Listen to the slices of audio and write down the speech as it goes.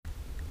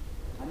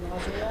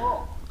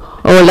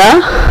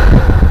Hola,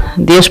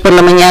 Dios por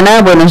la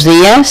mañana, buenos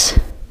días.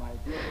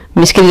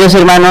 Mis queridos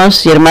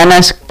hermanos y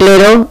hermanas,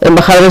 clero,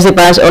 embajadores de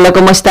paz, hola,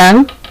 ¿cómo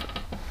están?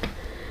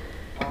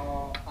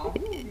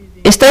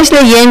 ¿Estáis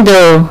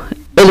leyendo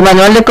el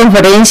manual de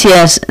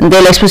conferencias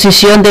de la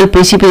exposición del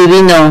Principio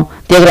Divino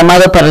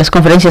diagramado para las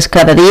conferencias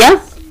cada día?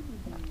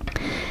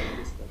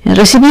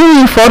 Recibí un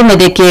informe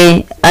de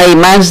que hay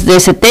más de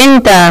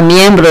 70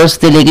 miembros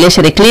de la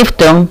iglesia de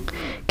Clifton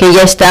que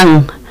ya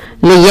están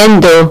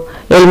leyendo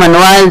el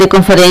manual de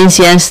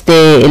conferencias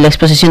de la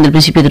exposición del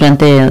Principio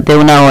durante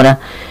una hora.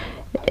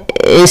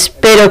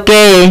 Espero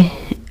que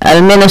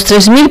al menos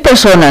 3,000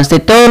 personas de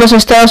todos los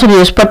Estados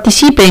Unidos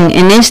participen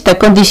en esta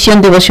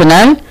condición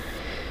devocional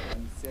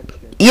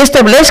y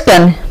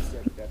establezcan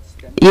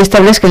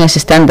ese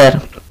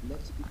estándar.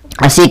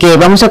 Así que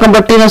vamos a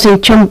convertirnos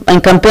en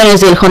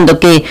campeones del Hondo,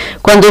 que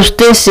cuando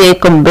usted se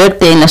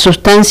convierte en la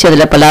sustancia de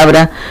la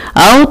palabra,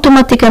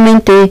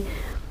 automáticamente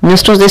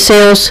nuestros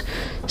deseos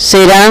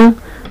serán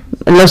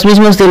los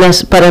mismos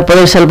para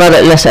poder salvar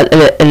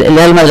el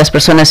alma de las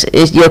personas.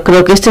 Yo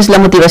creo que esta es la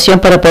motivación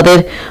para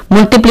poder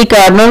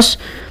multiplicarnos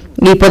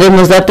y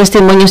podemos dar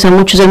testimonios a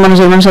muchos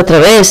hermanos a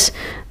través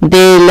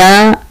de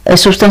la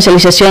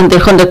sustancialización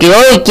del Hondo, que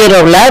hoy quiero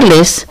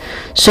hablarles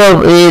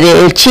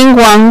sobre el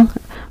ChinHwaGwan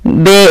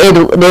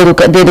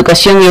de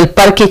educación y el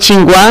Parque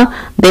ChinHwa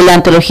de la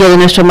Antología de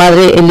Nuestra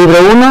Madre, el libro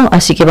 1,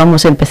 así que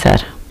vamos a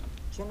empezar.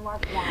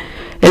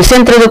 El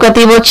Centro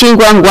Educativo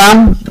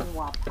ChinHwaGwan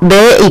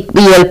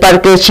y el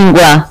Parque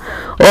ChinHwa.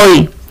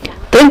 Hoy,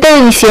 30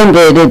 de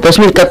diciembre de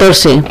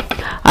 2014,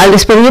 al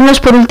despedirnos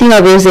por última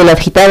vez del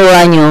agitado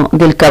año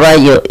del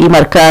caballo y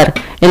marcar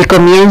el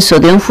comienzo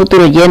de un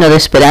futuro lleno de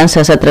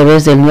esperanzas a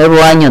través del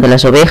nuevo año de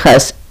las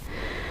ovejas,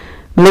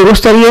 me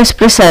gustaría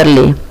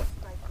expresarle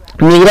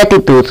mi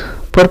gratitud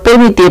por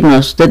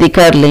permitirnos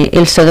dedicarle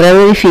el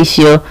sagrado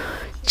edificio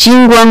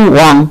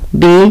ChinHwaGwan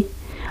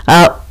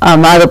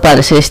amado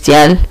Padre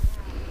Celestial,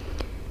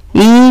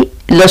 y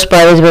los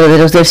padres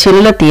verdaderos del cielo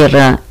y la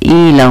tierra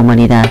y la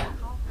humanidad.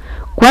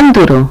 ¿Cuán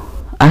duro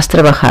has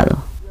trabajado?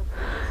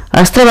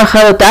 Has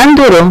trabajado tan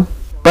duro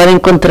para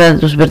encontrar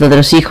tus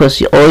verdaderos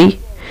hijos. Hoy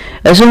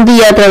es un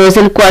día a través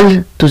del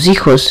cual tus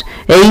hijos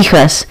e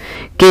hijas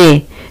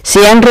que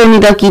se han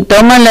reunido aquí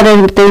toman la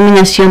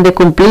determinación de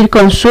cumplir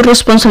con su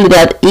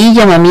responsabilidad y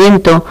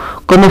llamamiento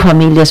como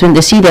familias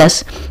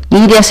bendecidas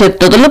y de hacer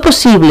todo lo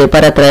posible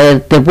para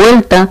traer de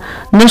vuelta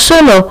no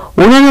solo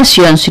una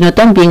nación, sino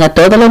también a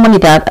toda la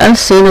humanidad al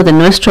seno de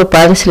nuestro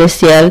Padre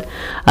Celestial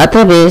a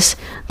través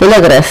de la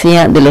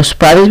gracia de los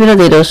padres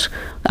verdaderos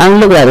han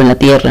logrado en la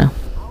tierra.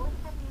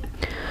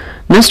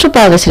 Nuestro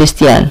Padre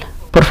Celestial,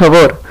 por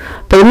favor,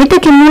 permite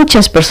que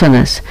muchas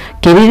personas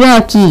que viven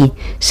aquí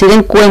se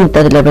den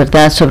cuenta de la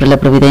verdad sobre la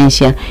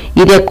providencia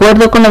y, de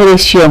acuerdo con la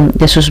dirección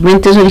de sus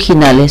mentes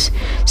originales,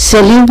 se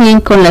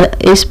alineen con las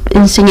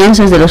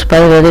enseñanzas de los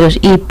padres verdaderos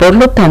y, por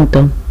lo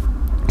tanto,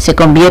 se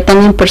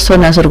conviertan en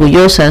personas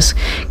orgullosas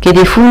que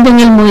difunden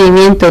el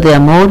movimiento de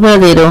amor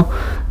verdadero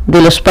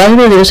de los padres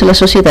verdaderos en la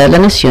sociedad, la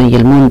nación y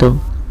el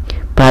mundo.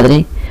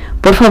 Padre,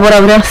 por favor,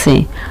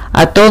 abrace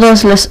a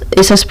todas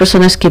esas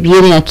personas que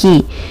vienen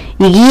aquí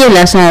y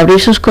guíelas a abrir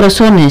sus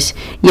corazones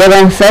y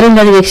avanzar en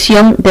la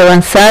dirección de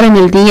avanzar en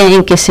el día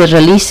en que se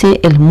realice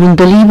el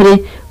mundo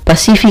libre,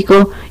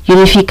 pacífico y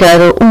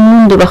unificado, un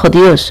mundo bajo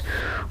Dios,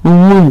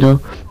 un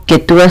mundo que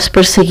tú has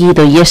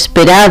perseguido y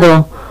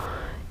esperado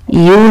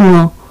y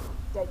uno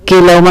que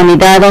la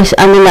humanidad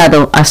ha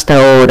anhelado hasta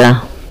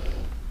ahora.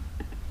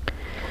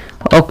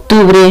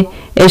 Octubre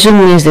es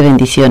un mes de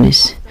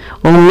bendiciones,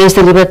 un mes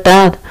de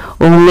libertad,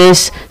 un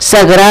mes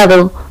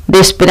sagrado de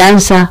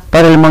esperanza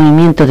para el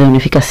movimiento de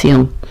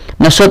unificación.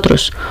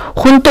 Nosotros,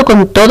 junto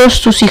con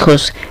todos tus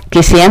hijos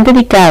que se han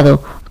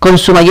dedicado con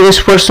su mayor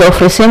esfuerzo,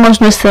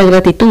 ofrecemos nuestra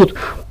gratitud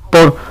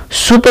por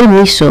su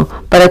permiso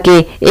para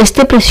que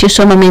este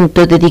precioso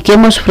momento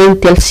dediquemos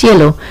frente al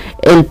cielo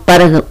el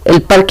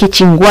Parque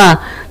ChinHwa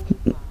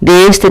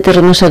de este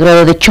terreno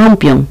sagrado de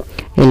Chongpyeong.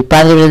 El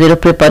Padre verdadero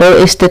preparó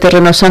este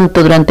terreno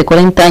santo durante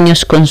 40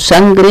 años con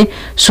sangre,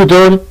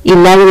 sudor y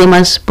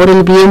lágrimas por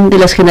el bien de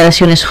las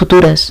generaciones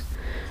futuras.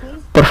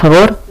 Por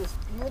favor,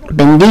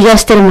 bendiga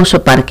este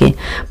hermoso parque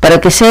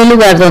para que sea el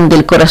lugar donde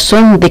el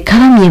corazón de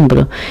cada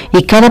miembro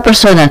y cada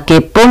persona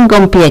que ponga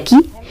un pie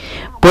aquí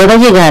pueda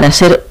llegar a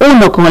ser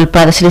uno con el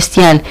Padre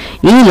Celestial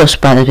y los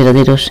Padres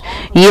verdaderos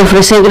y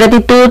ofrecer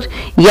gratitud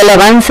y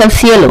alabanza al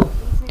cielo.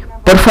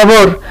 Por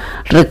favor,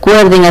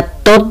 recuerden a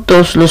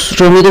todos los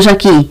reunidos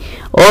aquí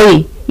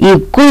hoy y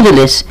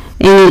cuídeles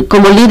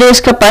como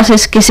líderes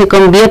capaces que se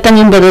conviertan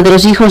en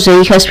verdaderos hijos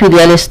e hijas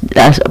filiales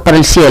para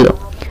el cielo.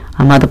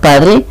 Amado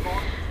Padre,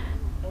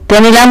 te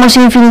anhelamos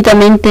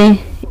infinitamente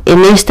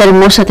en esta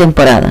hermosa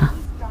temporada.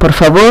 Por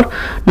favor,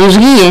 nos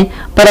guíe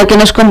para que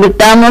nos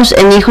convirtamos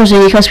en hijos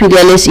e hijas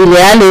filiales y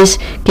leales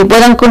que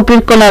puedan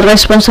cumplir con la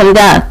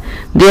responsabilidad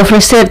de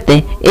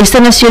ofrecerte esta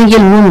nación y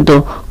el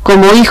mundo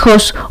como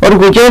hijos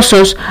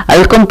orgullosos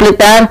al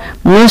completar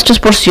nuestra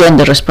porción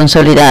de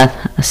responsabilidad.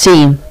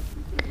 Así,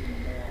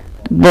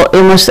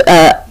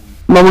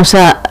 vamos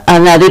a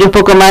añadir un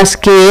poco más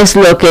qué es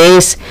lo que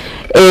es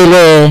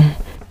el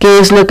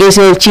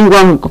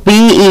ChinHwaGwan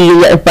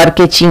y el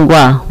Parque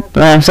ChinHwa.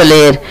 Vamos a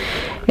leer.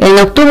 En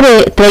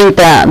octubre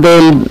 30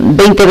 del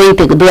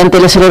 2020, durante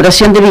la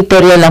celebración de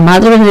Victoria, la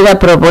Madre Verdadera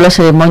aprobó la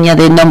ceremonia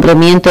de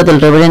nombramiento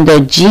del reverendo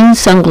Jin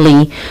Sung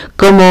Lee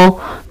como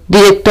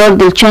director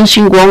del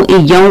ChinHwaGwan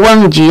y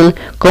Yongwan Jil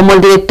como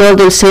el director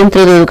del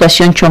Centro de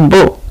Educación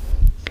Chombo.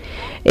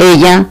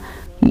 Ella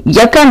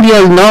ya cambió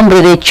el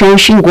nombre de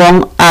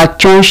ChinHwaGwan a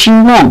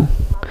ChinHwaGwan.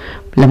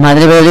 La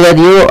Madre Verdadera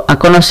dio a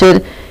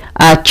conocer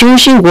a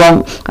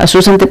ChinHwaGwan a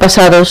sus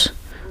antepasados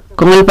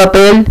con el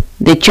papel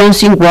de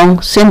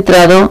ChinHwaGwan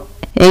centrado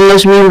en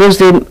los miembros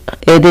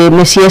de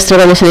Mesías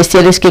tribales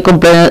celestiales que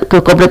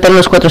completaron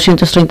los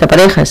 430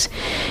 parejas.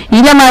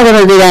 Y la Madre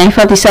Verdadera ha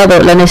enfatizado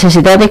la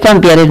necesidad de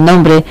cambiar el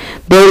nombre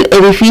del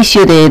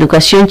edificio de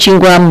educación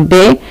ChinHwaGwan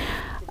B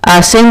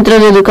a Centro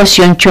de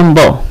Educación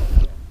Chombo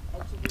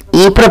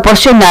y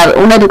proporcionar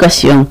una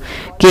educación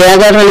que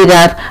haga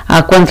realidad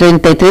a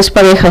 33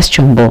 parejas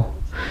Chombo.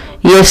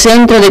 Y el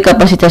Centro de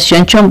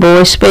Capacitación Chombo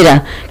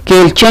espera que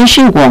el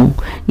ChinHwaGwan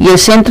y el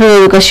Centro de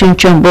Educación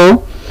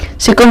Chombo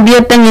se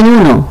conviertan en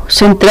uno,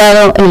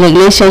 centrado en la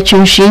iglesia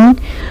Chonshin,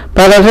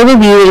 para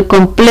revivir el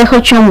complejo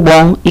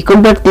ChinHwaGwan y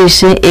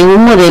convertirse en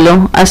un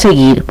modelo a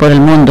seguir por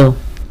el mundo.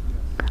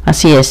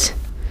 Así es.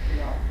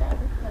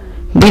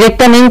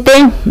 Directamente,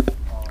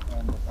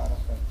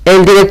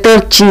 el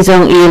director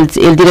Chin-sung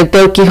y el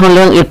director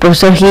Ki-hon-leong y el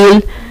profesor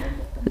Hill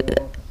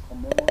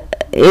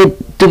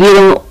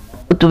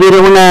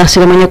tuvieron una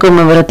ceremonia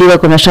conmemorativa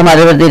con nuestra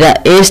Madre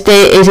Verdadera.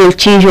 Este es el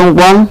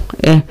ChinHwaGwan,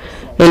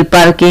 el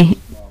parque,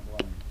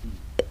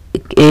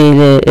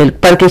 el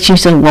parque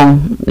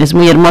ChinHwaGwan. Es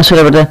muy hermoso,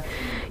 la verdad.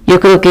 Yo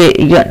creo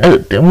que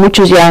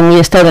muchos ya han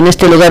estado en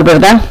este lugar,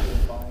 ¿verdad?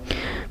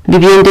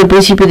 Viviendo el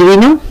Principio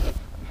Divino.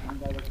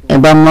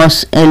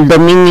 Vamos, el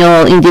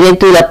dominio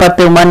indirecto y la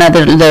parte humana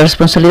de la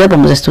responsabilidad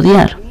vamos a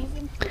estudiar.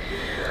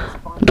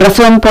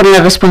 Razón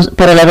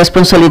para la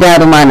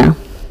responsabilidad humana.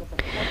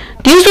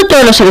 Dios dotó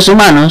a los seres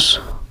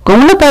humanos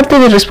con una parte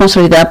de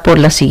responsabilidad por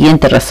la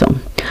siguiente razón.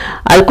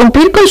 Al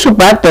cumplir con su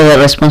parte de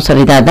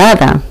responsabilidad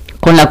dada,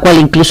 con la cual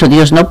incluso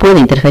Dios no puede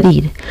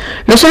interferir,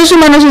 los seres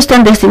humanos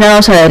están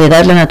destinados a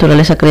heredar la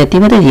naturaleza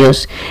creativa de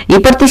Dios y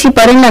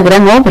participar en la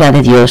gran obra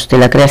de Dios de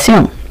la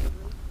creación.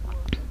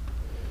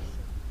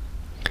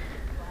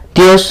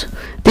 Dios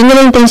tiene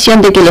la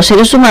intención de que los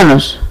seres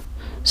humanos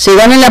se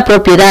ganen la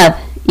propiedad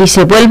y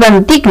se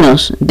vuelvan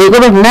dignos de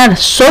gobernar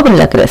sobre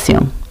la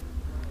creación,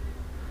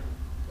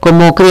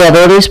 como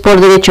creadores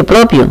por derecho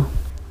propio,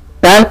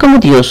 tal como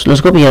Dios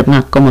los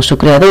gobierna como su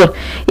creador.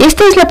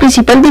 Esta es la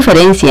principal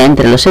diferencia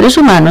entre los seres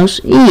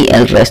humanos y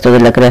el resto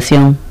de la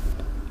creación.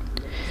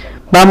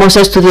 Vamos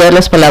a estudiar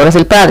las palabras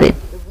del Padre.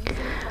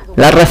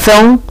 La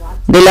razón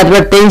de la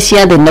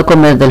advertencia de no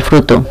comer del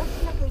fruto.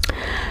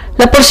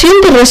 La porción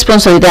de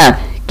responsabilidad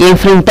que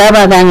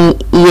enfrentaba Adán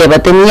y Eva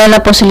tenía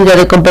la posibilidad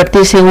de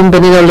convertirse en un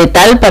veneno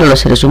letal para los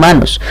seres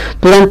humanos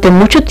durante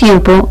mucho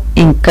tiempo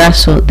en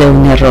caso de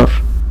un error.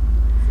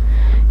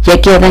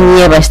 Ya que Adán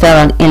y Eva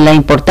estaban en la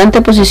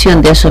importante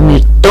posición de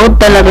asumir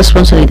toda la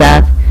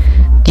responsabilidad,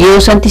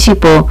 Dios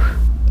anticipó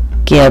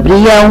que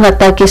habría un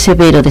ataque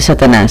severo de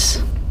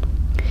Satanás.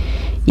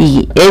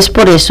 Y es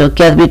por eso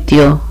que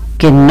advirtió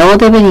que no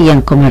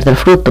deberían comer del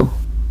fruto.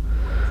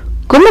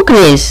 ¿Cómo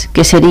crees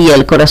que sería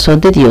el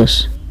corazón de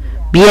Dios,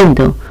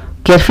 viendo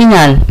que al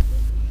final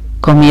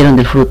comieron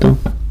del fruto?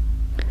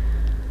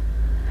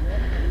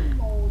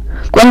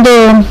 Cuando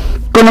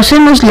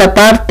conocemos la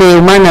parte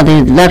humana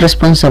de la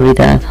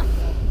responsabilidad,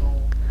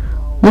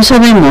 no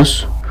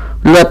sabemos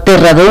lo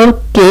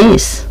aterrador que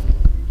es.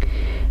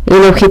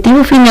 El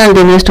objetivo final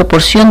de nuestra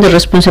porción de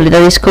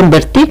responsabilidad es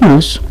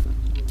convertirnos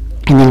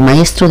en el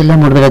maestro del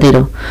amor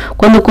verdadero.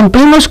 Cuando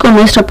cumplimos con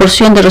nuestra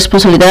porción de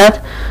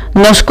responsabilidad,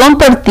 nos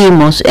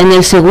convertimos en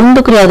el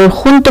segundo creador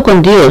junto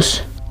con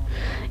Dios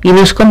y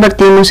nos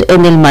convertimos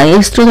en el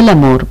maestro del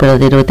amor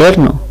verdadero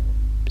eterno.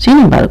 Sin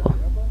embargo,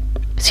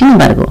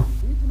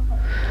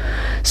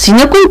 si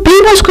no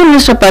cumplimos con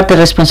nuestra parte de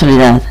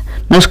responsabilidad,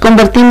 nos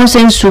convertimos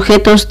en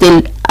sujetos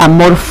del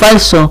amor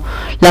falso,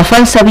 la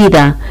falsa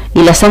vida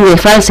y la sangre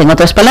falsa, en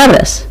otras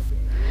palabras.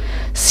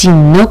 Si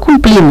no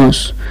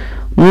cumplimos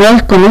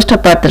con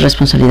nuestra parte de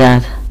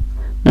responsabilidad,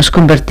 nos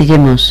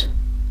convertiremos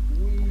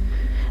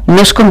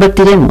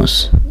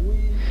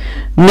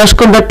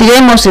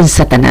en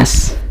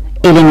Satanás,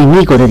 el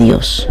enemigo de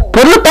Dios.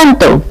 Por lo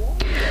tanto,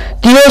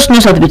 Dios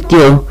nos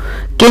advirtió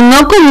que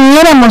no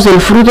comiéramos del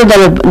fruto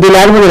del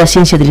árbol de la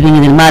ciencia del bien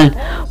y del mal,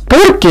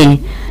 porque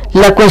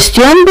la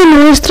cuestión de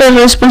nuestra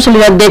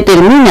responsabilidad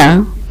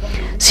determina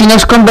si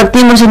nos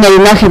convertimos en el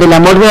linaje del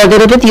amor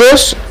verdadero de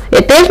Dios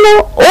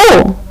eterno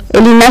o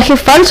el linaje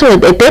falso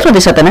eterno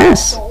de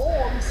Satanás.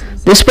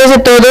 Después de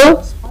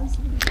todo,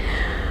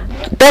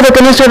 dado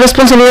que nuestra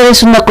responsabilidad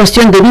es una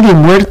cuestión de vida y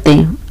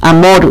muerte,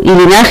 amor y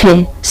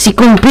linaje, si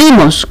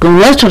cumplimos con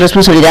nuestra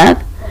responsabilidad,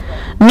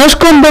 nos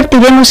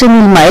convertiremos en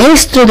el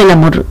maestro del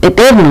amor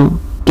eterno,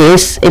 que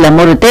es el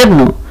amor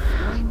eterno.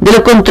 De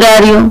lo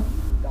contrario,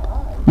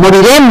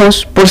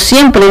 moriremos por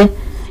siempre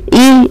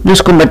y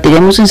nos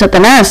convertiremos en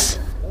Satanás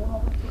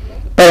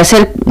para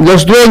ser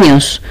los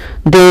dueños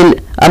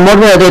del amor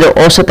verdadero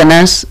o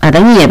Satanás.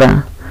 Adán y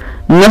Eva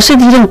no se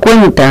dieron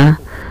cuenta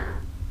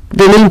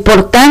de lo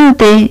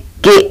importante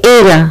que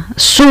era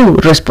su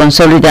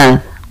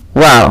responsabilidad.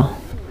 ¡Wow!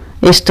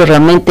 Esto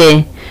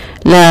realmente,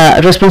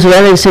 la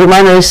responsabilidad del ser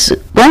humano es,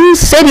 ¿cuán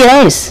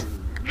seria es?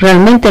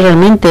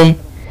 Realmente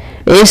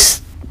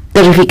es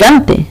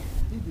terrificante.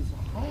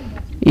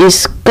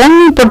 Es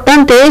cuán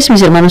importante es,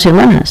 mis hermanos y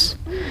hermanas.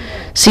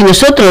 Si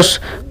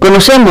nosotros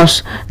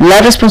conocemos la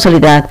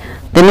responsabilidad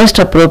de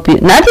nuestra propia,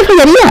 nadie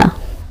fallaría,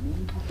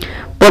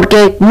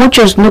 porque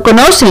muchos no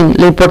conocen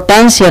la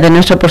importancia de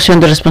nuestra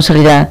porción de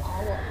responsabilidad.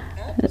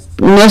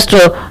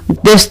 Nuestro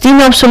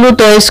destino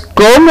absoluto es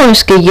cómo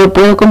es que yo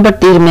puedo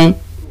convertirme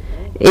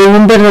en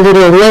un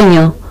verdadero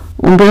dueño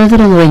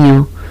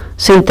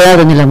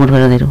centrado en el amor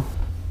verdadero.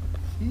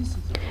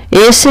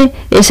 Ese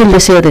es el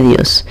deseo de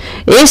Dios.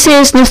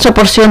 Esa es nuestra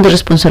porción de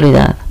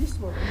responsabilidad.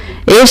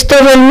 Esto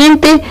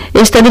realmente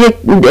está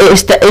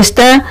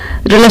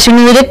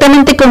relacionado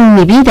directamente con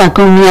mi vida,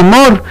 con mi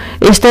amor.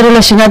 Está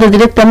relacionado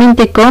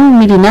directamente con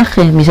mi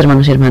linaje, mis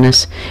hermanos y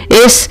hermanas.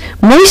 Es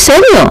muy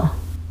serio.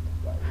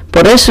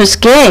 Por eso es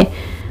que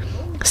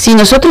si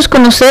nosotros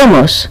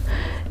conocemos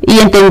y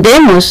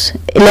entendemos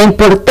la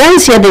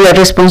importancia de la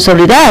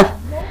responsabilidad,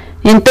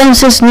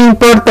 entonces no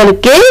importa el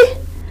qué,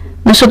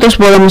 nosotros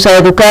podemos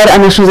educar a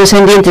nuestros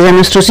descendientes, a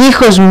nuestros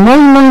hijos muy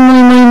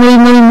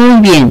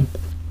bien.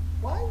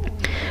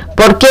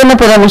 ¿Por qué no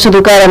podemos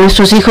educar a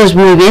nuestros hijos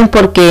muy bien?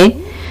 ¿Por qué?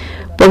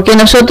 Porque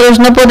nosotros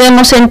no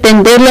podemos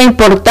entender la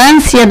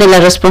importancia de la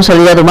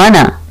responsabilidad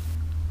humana.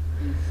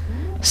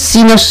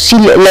 Si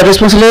la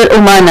responsabilidad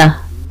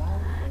humana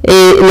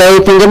la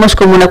entendemos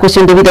como una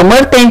cuestión de vida o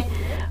muerte,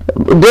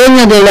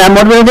 dueño del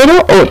amor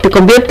verdadero, o te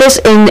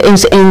conviertes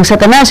en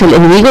Satanás, el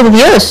enemigo de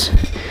Dios.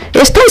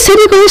 ¿Está en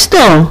serio con esto?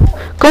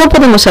 ¿Cómo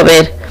podemos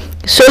saber?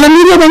 Solo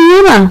mira a Adán y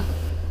Eva.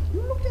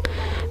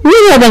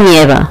 Mira a Adán y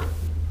Eva.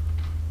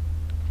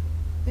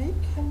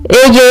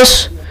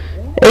 Ellos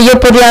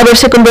podrían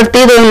haberse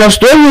convertido en los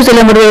dueños del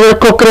amor verdadero,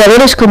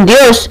 co-creadores con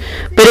Dios,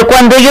 pero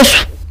cuando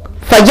ellos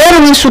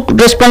fallaron en su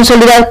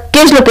responsabilidad,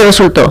 ¿qué es lo que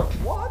resultó?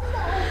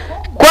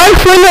 ¿Cuál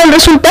fue el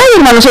resultado,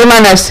 hermanos y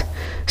hermanas?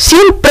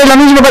 Siempre lo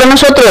mismo para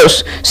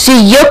nosotros.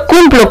 Si yo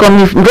cumplo con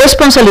mi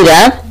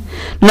responsabilidad,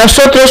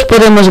 nosotros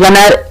podemos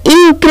ganar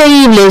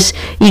increíbles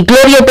y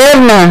gloria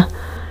eterna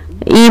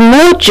y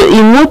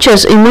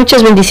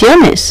muchas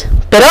bendiciones.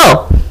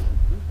 Pero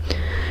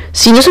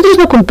si nosotros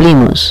no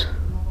cumplimos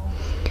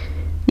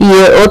y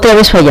otra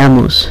vez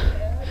fallamos,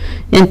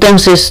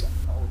 entonces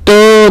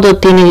todo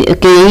tiene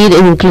que ir,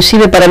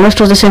 inclusive para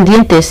nuestros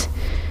descendientes,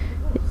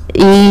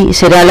 y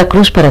será la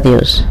cruz para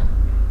Dios.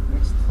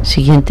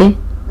 Siguiente.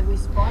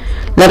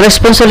 La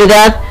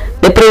responsabilidad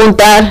de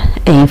preguntar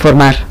e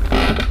informar.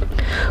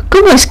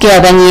 ¿Cómo es que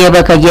Adán y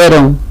Eva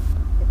cayeron?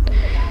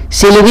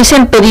 Si le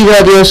hubiesen pedido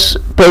a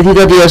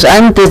Dios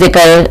antes de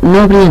caer,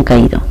 no habrían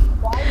caído.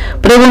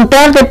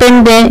 Preguntar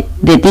depende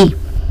de ti.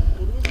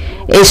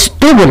 Es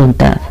tu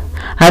voluntad.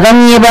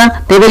 Adán y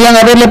Eva deberían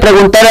haberle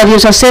preguntado a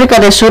Dios acerca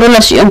de su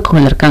relación con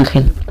el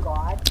arcángel.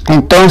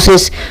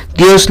 Entonces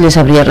Dios les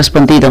habría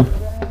respondido.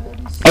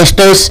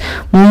 Esto es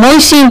muy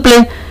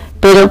simple,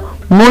 pero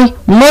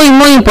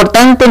muy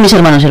importante, mis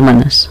hermanos y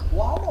hermanas.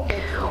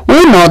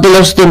 Uno de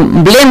los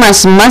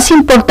emblemas más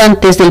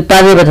importantes del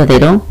Padre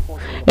verdadero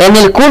en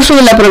el curso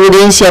de la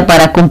providencia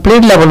para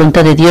cumplir la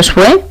voluntad de Dios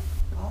fue: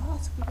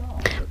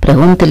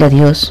 pregúntele a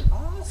Dios.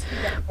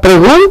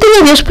 Pregúntele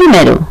a Dios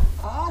primero.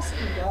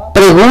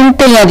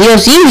 Pregúntele a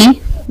Dios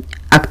y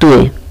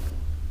actúe.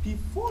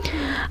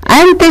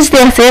 Antes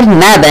de hacer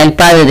nada, el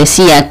Padre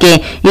decía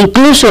que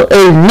incluso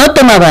Él no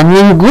tomaba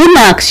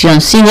ninguna acción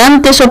sin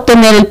antes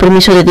obtener el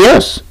permiso de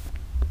Dios.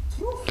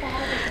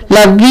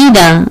 La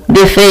vida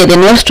de fe de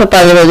nuestro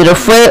Padre verdadero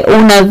fue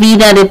una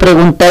vida de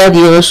preguntar a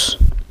Dios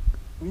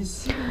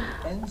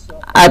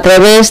a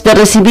través de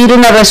recibir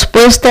una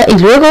respuesta y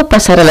luego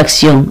pasar a la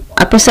acción.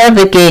 A pesar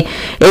de que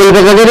el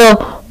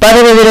verdadero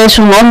Padre verdadero es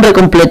un hombre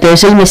completo,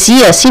 es el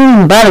Mesías, sin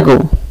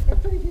embargo,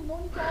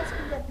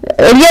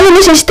 él ya no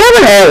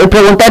necesitaba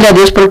preguntarle a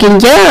Dios porque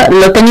ya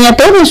lo tenía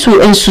todo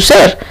en su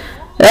ser.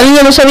 Él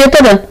ya lo sabía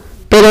todo,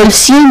 pero él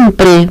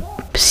siempre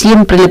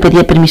le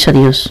pedía permiso a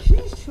Dios.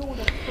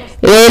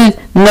 Él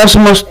nos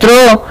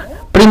mostró,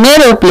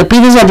 primero le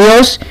pides a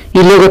Dios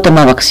y luego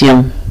tomaba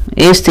acción.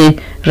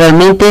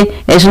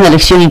 Realmente es una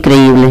lección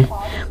increíble.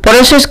 Por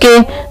eso es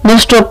que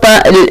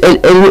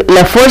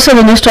la fuerza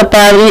de nuestro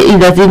Padre y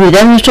la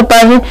dignidad de nuestro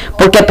Padre,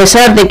 porque a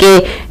pesar de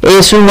que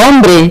es un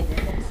hombre,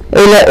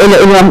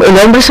 el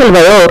hombre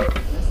salvador,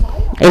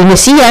 el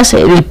Mesías,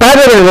 el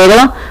Padre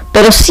verdadero,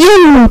 pero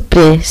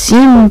siempre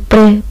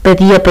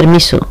pedía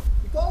permiso.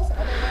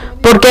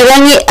 Porque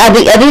Adán y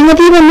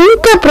Eva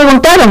nunca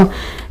preguntaron.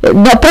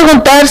 No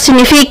preguntar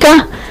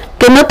significa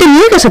que no te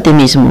niegas a ti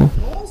mismo.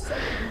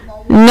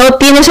 No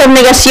tienes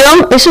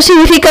abnegación, eso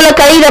significa la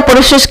caída. Por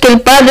eso es que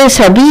el Padre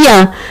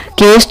sabía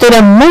que esto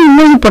era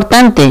muy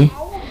importante.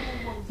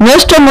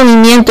 Nuestro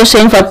movimiento se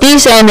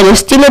enfatiza en el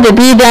estilo de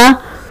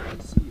vida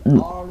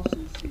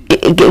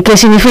que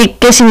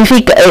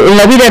significa en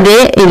la vida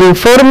de el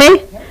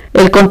informe,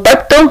 el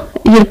contacto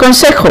y el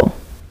consejo.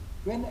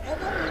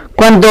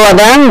 Cuando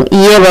Adán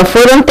y Eva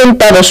fueron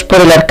tentados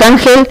por el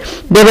arcángel,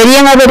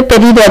 deberían haber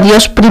pedido a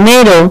Dios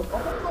primero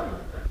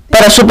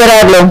para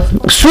superarlo.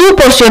 Su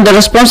porción de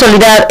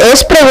responsabilidad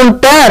es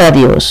preguntar a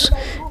Dios,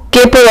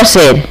 ¿qué puedo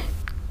hacer?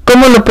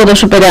 ¿Cómo lo puedo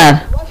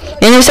superar?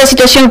 En esta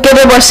situación, ¿qué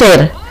debo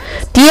hacer?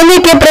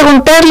 Tiene que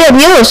preguntarle a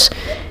Dios.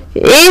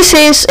 Eso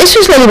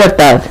es la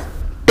libertad,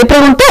 de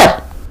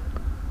preguntar.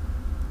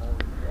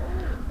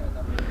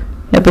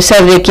 A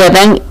pesar de que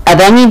Adán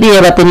y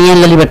Eva tenían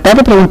la libertad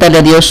de preguntarle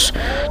a Dios,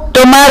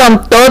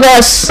 tomaron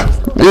todas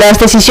las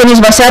decisiones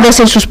basadas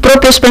en sus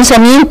propios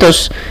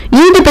pensamientos,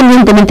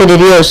 independientemente de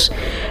Dios.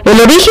 El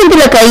origen de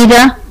la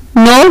caída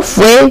no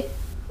fue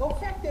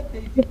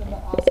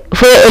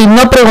el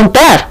no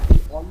preguntar.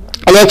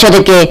 El hecho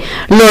de que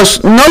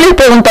no le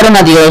preguntaron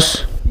a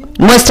Dios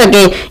muestra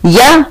que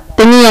ya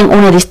tenían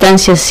una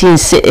distancia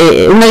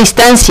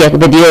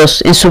de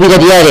Dios en su vida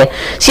diaria.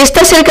 Si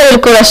está cerca del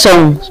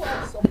corazón,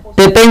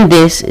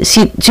 dependes.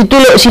 Si tú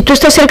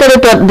estás cerca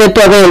de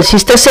tu Abel, si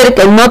estás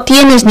cerca, no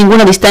tienes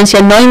ninguna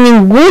distancia, no hay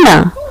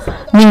ninguna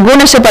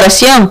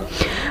separación.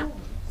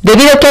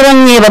 Debido a que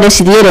Adán y Eva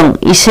decidieron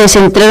y se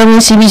centraron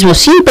en sí mismos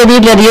sin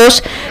pedirle a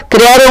Dios,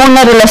 crearon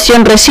una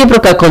relación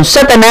recíproca con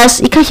Satanás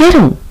y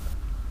cayeron.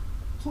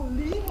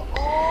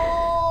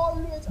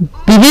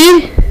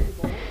 Vivir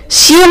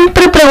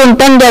siempre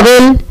preguntando a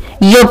Abel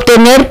y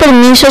obtener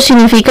permiso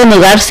significa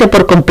negarse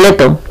por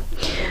completo.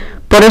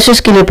 Por eso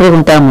es que le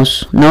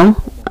preguntamos, ¿no?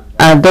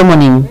 A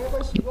Domonin,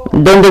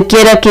 donde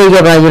quiera que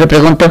ella vaya, yo le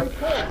pregunto,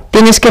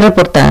 tienes que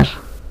reportar.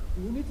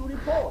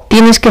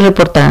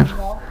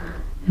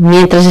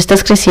 Mientras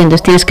estás creciendo,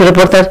 tienes que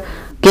reportar.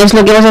 ¿Qué es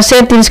lo que vas a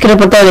hacer? Tienes que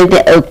reportar.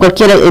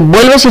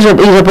 Vuelves y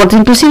reportas.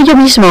 Inclusive yo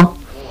mismo.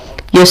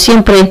 Yo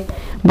siempre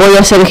voy a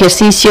hacer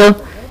ejercicio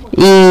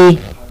y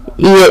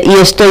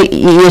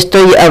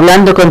estoy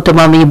hablando con tu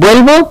mami.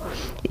 Vuelvo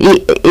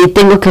y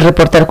tengo que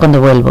reportar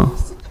cuando vuelvo.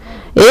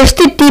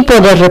 Este tipo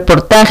de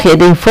reportaje,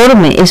 de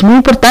informe, es muy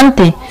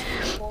importante.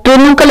 Tú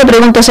nunca le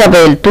preguntas a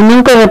Abel, tú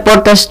nunca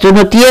reportas, tú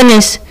no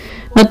tienes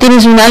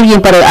un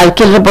alguien al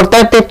que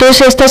reportarte, tú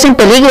estás en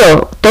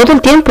peligro todo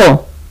el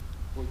tiempo.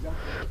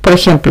 Por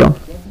ejemplo,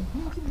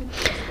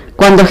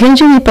 cuando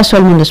Jeongseong pasó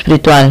al mundo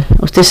espiritual,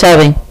 usted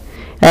sabe,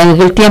 en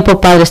aquel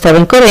tiempo padre estaba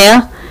en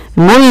Corea,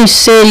 muy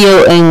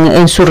serio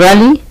en su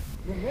rally.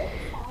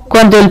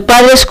 Cuando el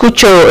padre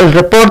escuchó el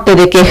reporte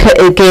de que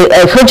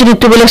Jeongseong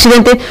tuvo el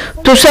accidente,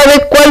 ¿tú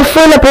sabes cuál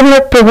fue la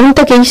primera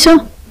pregunta que hizo?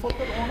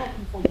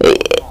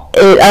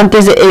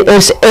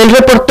 Él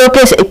reportó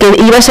que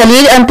iba a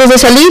salir antes de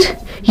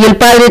salir, y el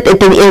padre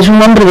es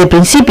un hombre de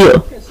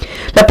principio.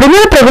 La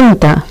primera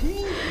pregunta,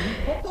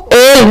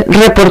 ¿él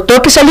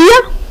reportó que salía?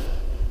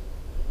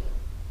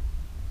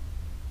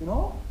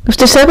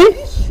 ¿Usted sabe?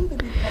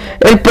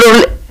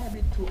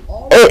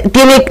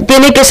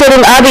 Tiene que ser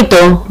un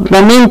hábito,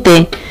 la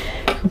mente,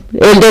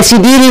 el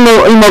decidir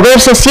y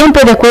moverse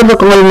siempre de acuerdo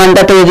con el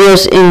mandato de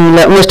Dios en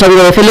nuestra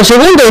vida de fe. Lo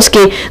segundo es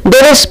que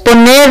debes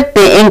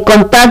ponerte en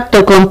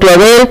contacto con tu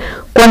Abel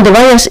cuando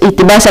vayas y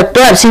te vas a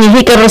actuar.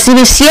 Significa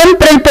recibir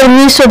siempre el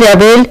permiso de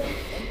Abel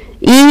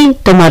y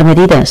tomar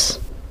medidas.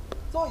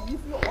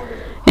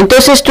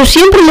 Entonces tú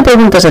siempre le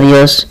preguntas a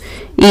Dios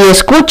y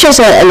escuchas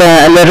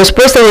la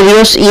respuesta de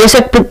Dios y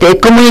esa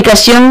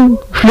comunicación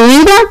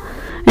fluida,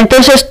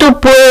 entonces tú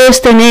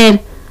puedes tener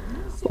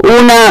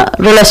una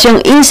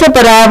relación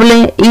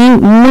inseparable y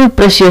muy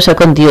preciosa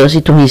con Dios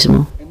y tú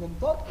mismo.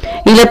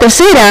 Y la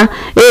tercera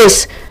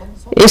es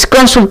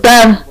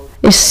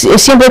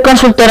siempre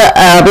consultar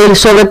a Abel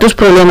sobre tus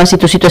problemas y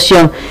tu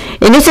situación.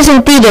 En este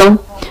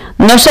sentido,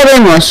 no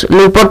sabemos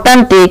lo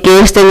importante que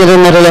es tener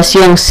una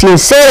relación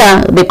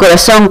sincera de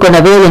corazón con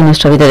Abel en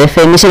nuestra vida de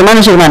fe. Mis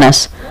hermanos y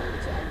hermanas,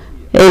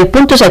 el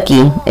punto es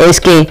aquí, es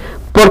que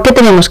 ¿por qué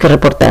tenemos que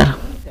reportar?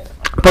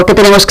 ¿Por qué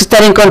tenemos que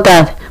estar en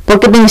contacto? ¿Por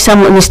qué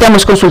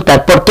necesitamos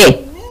consultar? ¿Por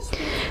qué?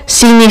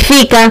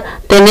 Significa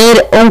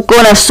tener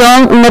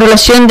una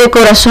relación de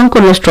corazón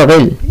con nuestro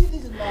Abel.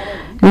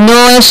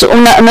 No es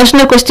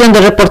una cuestión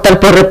de reportar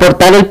por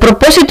reportar. El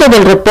propósito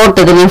del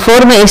reporte, del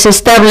informe, es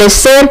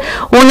establecer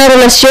una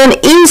relación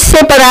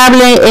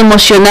inseparable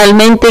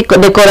emocionalmente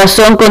de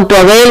corazón con tu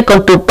Abel,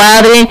 con tu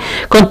padre,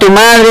 con tu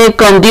madre,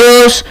 con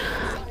Dios,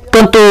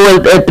 con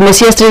el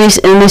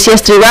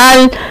Mesías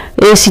tribal.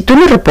 Si tú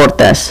no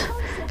reportas,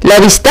 la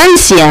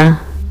distancia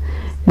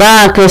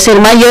va a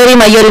crecer mayor y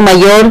mayor y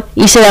mayor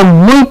y será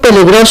muy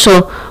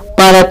peligroso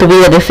para tu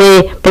vida de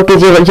fe, porque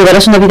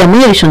llevarás una vida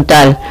muy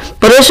horizontal.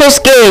 Por eso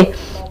es que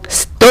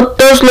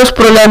todos los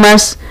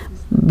problemas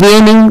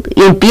vienen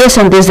y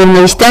empiezan desde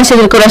una distancia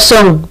del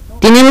corazón.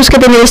 Tenemos que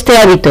tener este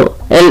hábito,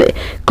 el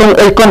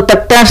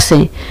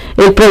contactarse,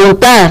 el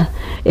preguntar,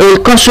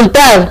 el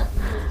consultar.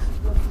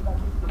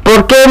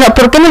 ¿Por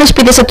qué no les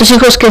pides a tus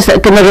hijos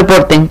que me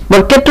reporten?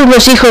 ¿Por qué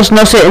los hijos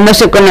no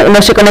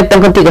se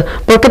conectan contigo?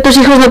 ¿Por qué tus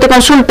hijos no te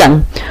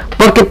consultan?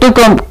 Porque tú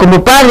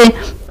como padre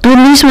Tú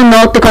mismo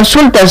no te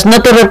consultas,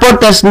 no te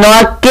reportas, no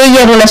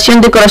aquella relación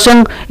de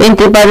corazón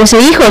entre padres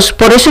e hijos.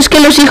 Por eso es que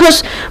los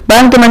hijos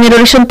van de manera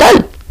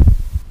horizontal.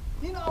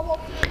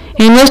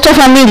 En nuestra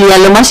familia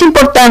lo más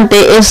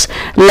importante es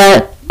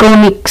la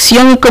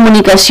conexión y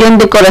comunicación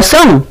de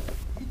corazón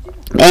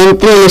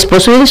entre el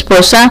esposo y la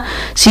esposa.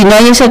 Si no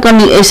hay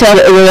esa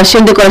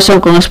relación de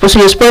corazón con el esposo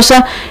y la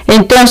esposa,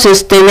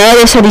 entonces tener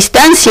esa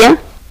distancia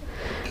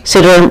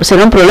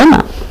será un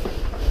problema.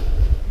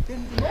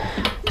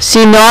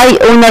 Si no hay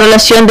una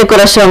relación de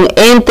corazón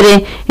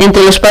entre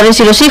los padres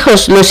y los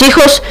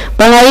hijos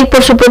van a ir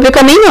por su propio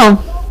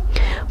camino.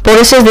 Por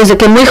eso es desde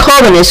que muy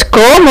jóvenes,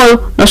 como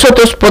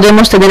nosotros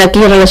podemos tener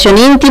aquella relación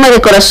íntima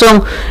de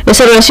corazón,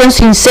 esa relación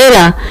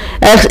sincera,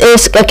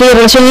 es aquella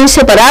relación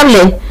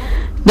inseparable,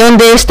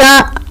 donde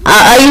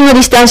hay una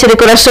distancia de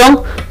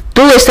corazón,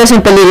 tú estás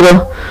en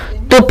peligro.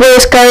 Tú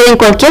puedes caer en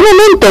cualquier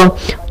momento.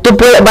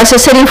 Vas a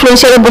ser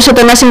influenciado por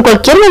Satanás en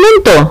cualquier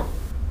momento.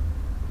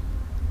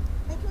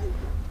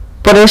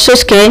 Por eso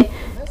es que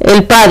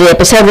el padre, a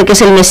pesar de que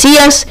es el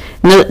Mesías,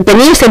 no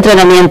tenía este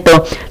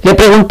entrenamiento. Le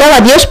preguntaba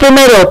a Dios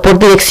primero por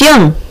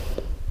dirección.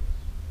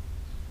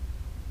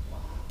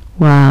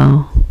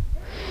 Wow.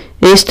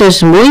 Esto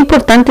es muy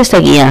importante, esta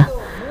guía.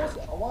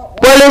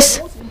 ¿Cuál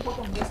es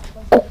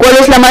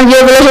la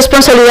mayor de las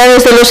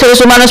responsabilidades de los seres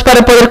humanos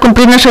para poder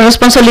cumplir nuestra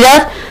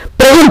responsabilidad?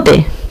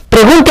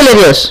 Pregúntele a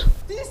Dios.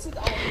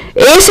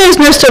 Esa es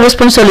nuestra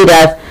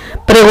responsabilidad,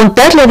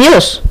 preguntarle a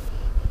Dios.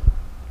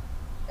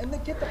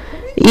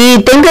 Y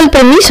tenga el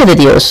permiso de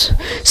Dios.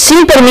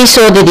 Sin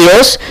permiso de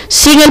Dios,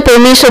 sin el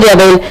permiso de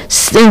Abel,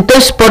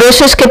 entonces por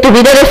eso es que tu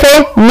vida de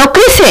fe no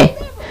crece.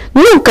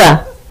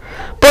 Nunca.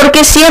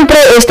 Porque siempre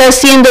estás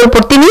haciendo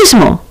por ti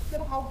mismo.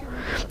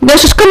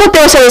 Entonces, ¿cómo te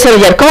vas a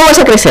desarrollar? ¿Cómo vas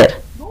a crecer?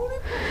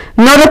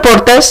 No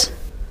reportas.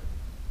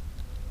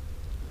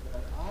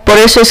 Por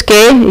eso es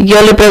que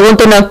yo le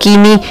pregunto a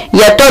Naokimi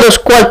y a todos,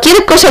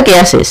 cualquier cosa que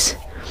haces,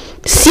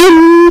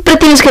 siempre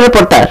tienes que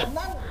reportar.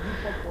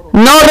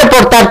 No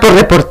reportar por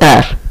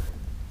reportar,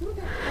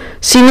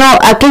 sino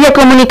aquella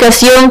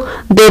comunicación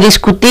de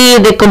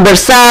discutir, de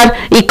conversar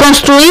y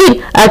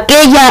construir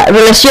aquella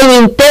relación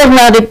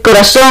interna de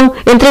corazón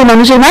entre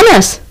hermanos y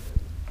hermanas.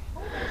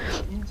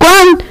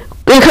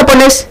 En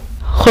japonés,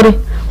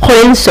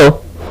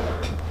 jorenso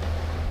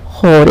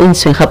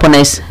en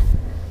japonés.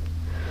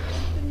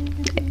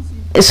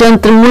 Son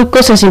muy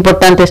cosas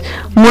importantes.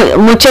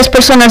 Muchas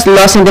personas lo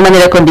hacen de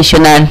manera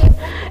condicional,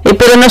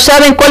 pero no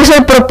saben cuál es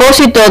el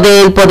propósito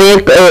del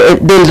poder,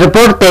 del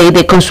reporte y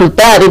de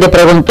consultar y de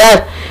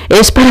preguntar.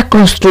 Es para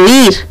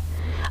construir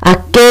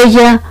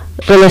aquella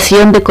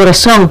relación de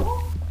corazón.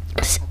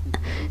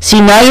 Si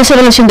no hay esa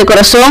relación de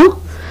corazón,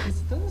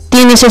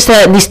 tienes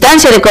esa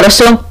distancia de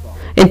corazón,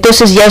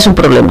 entonces ya es un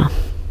problema.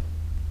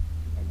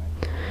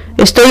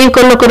 ¿Estoy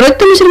con lo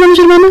correcto, mis hermanos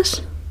y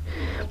hermanas?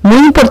 Muy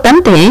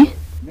importante, ¿eh?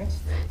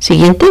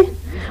 Siguiente.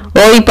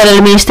 Hoy para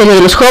el Ministerio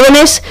de los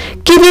Jóvenes,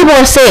 ¿qué debo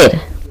hacer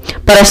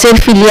para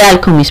ser filial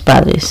con mis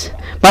padres?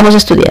 Vamos a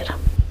estudiar.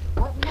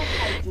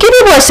 ¿Qué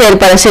debo hacer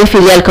para ser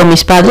filial con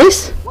mis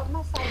padres?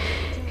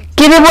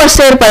 ¿Qué debo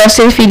hacer para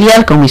ser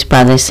filial con mis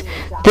padres?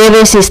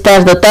 Debes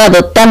estar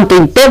dotado tanto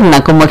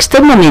interna como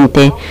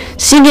externamente.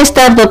 Sin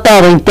estar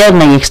dotado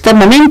interna y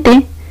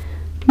externamente,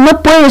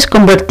 no puedes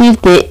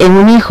convertirte en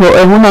un hijo o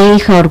en una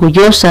hija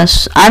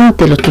orgullosas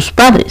ante tus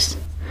padres.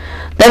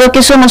 Dado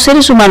que somos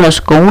seres humanos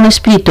con un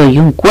espíritu y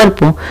un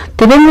cuerpo,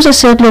 debemos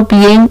hacerlo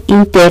bien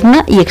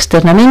interna y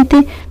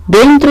externamente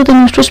dentro de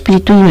nuestro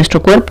espíritu y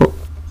nuestro cuerpo.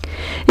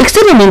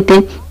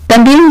 Externamente,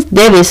 también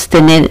debes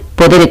tener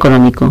poder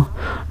económico.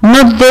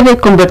 No debe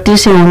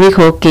convertirse en un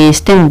hijo que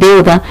esté en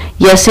deuda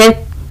y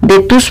hacer de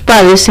tus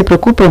padres se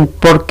preocupen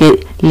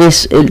porque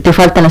te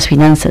faltan las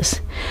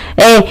finanzas.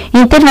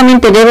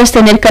 Internamente debes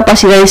tener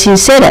capacidades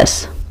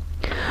sinceras.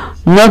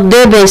 No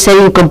debes ser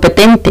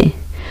incompetente.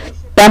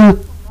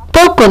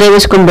 Tampoco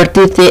debes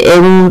convertirte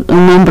en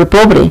un hombre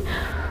pobre.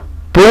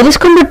 ¿Puedes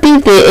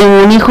convertirte en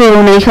un hijo o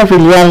una hija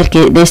filial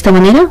de esta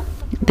manera?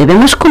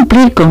 Debemos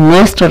cumplir con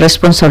nuestra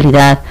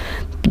responsabilidad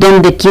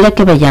donde quiera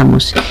que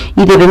vayamos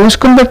y debemos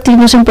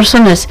convertirnos en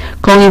personas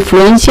con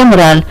influencia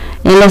moral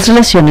en las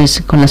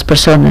relaciones con las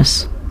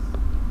personas.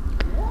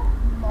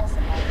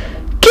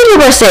 ¿Qué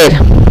debo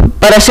hacer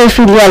para ser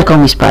filial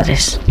con mis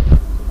padres?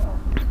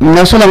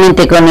 No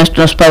solamente con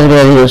nuestros padres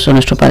verdaderos o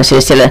nuestro Padre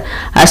Celestial,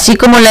 así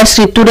como la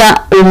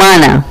escritura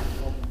humana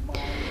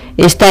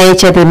está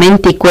hecha de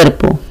mente y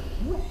cuerpo.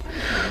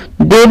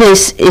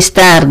 Debes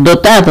estar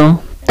dotado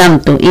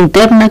tanto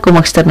interna como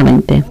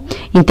externamente.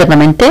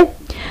 Internamente,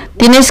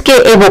 tienes que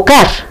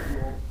evocar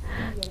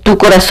tu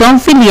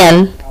corazón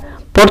filial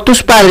por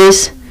tus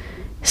padres,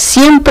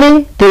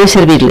 siempre debes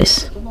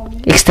servirles.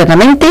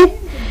 Externamente,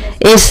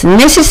 es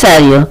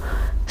necesario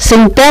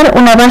sentar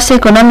una base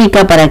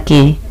económica para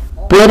que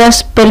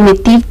puedas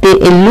permitirte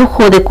el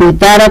lujo de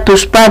cuidar a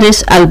tus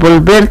padres al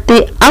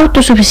volverte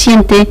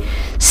autosuficiente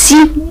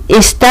sin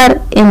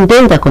estar en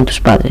deuda con tus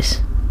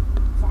padres.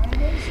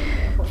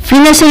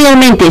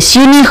 Financieramente, si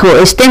un hijo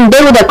está en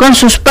deuda con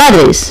sus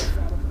padres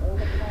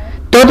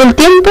todo el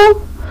tiempo,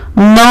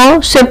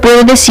 no se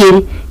puede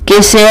decir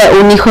que sea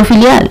un hijo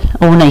filial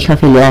o una hija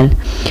filial.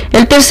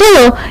 El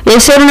tercero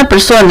es ser una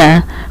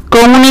persona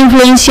con una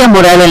influencia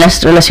moral en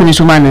las relaciones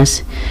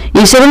humanas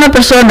y ser una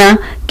persona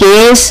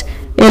que es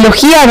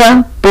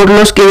elogiada por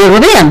los que le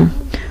rodean,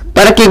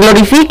 para que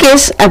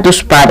glorifiques a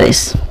tus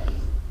padres.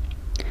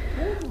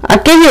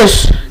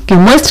 Aquellos que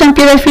muestran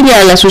piedad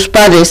filial a sus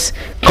padres,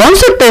 con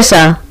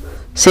certeza,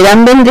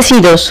 serán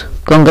bendecidos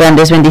con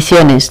grandes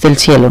bendiciones del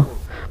cielo,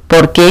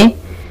 porque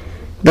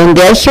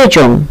donde hay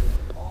Jeongseong,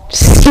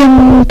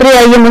 siempre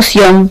hay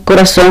emoción,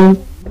 corazón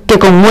que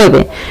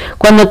conmueve.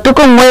 Cuando tú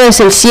conmueves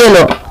el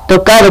cielo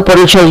tocado por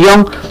el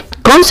Jeongseong,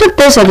 con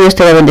certeza Dios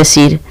te va a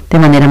bendecir de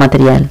manera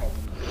material.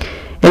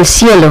 El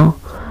cielo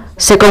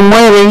se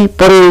conmueve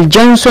por el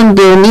Jeongseong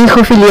de un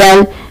hijo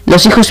filial,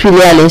 los hijos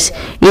filiales,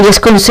 y les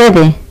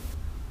concede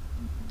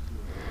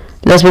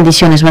las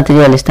bendiciones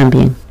materiales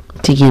también.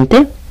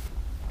 Siguiente.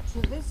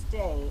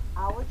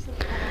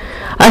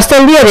 Hasta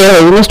el día de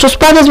hoy, nuestros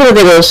padres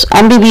verdaderos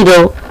han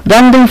vivido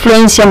dando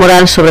influencia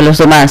moral sobre los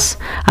demás,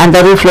 han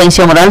dado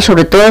influencia moral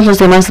sobre todos los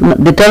demás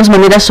de todas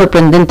maneras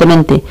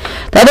sorprendentemente.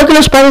 Dado que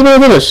los padres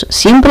verdaderos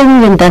siempre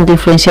viven dando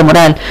influencia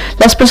moral,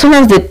 las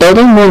personas de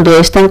todo el mundo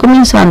están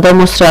comenzando a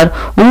mostrar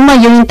un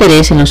mayor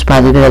interés en los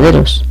padres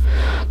verdaderos.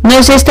 ¿No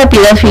es esta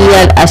piedad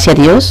filial hacia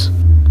Dios?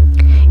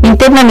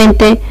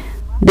 Internamente,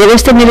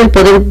 debes tener el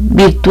poder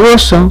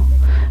virtuoso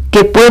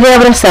que puede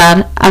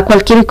abrazar a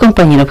cualquier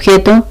compañero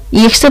objeto,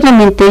 y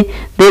externamente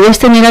debes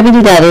tener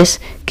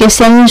habilidades que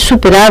sean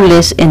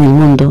insuperables en el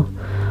mundo,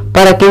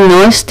 para que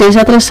no estés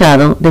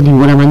atrasado de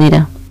ninguna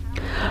manera.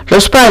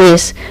 Los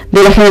padres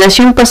de la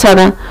generación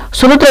pasada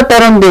solo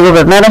trataron de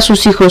gobernar a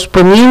sus hijos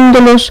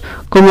poniendo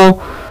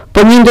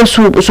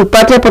su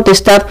patria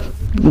potestad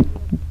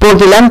por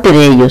delante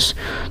de ellos.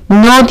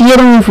 No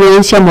dieron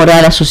influencia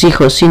moral a sus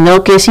hijos,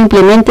 sino que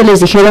simplemente les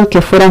dijeron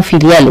que fueran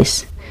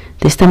filiales.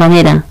 De esta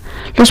manera,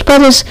 los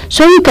padres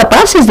son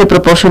incapaces de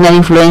proporcionar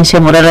influencia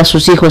moral a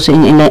sus hijos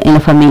en la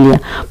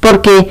familia,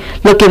 porque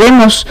lo que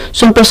vemos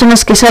son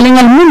personas que salen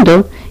al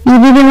mundo y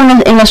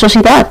viven en la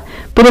sociedad,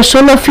 pero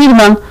solo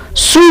afirman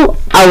su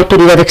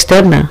autoridad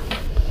externa.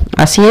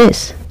 Así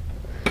es.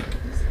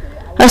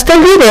 Hasta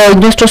el día de hoy,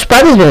 nuestros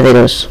padres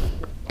verdaderos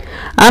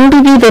han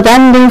vivido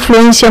dando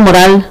influencia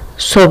moral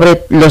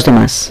sobre los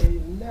demás.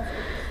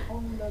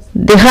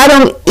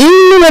 Dejaron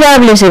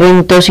innumerables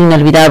eventos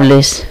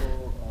inolvidables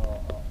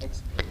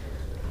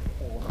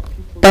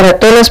para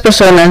todas las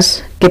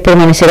personas que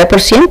permanecerá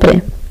por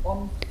siempre.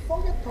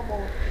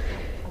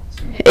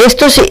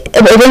 Estos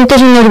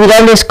eventos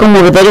inolvidables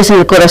conmovedores en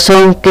el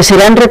corazón que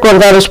serán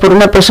recordados por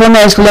una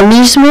persona es lo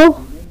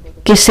mismo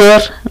que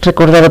ser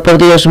recordado por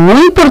Dios.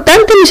 Muy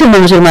importante, mis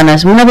hermanos y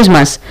hermanas, una vez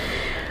más,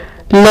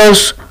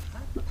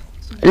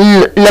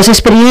 las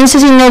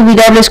experiencias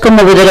inolvidables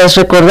conmovedoras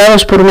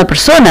recordadas por una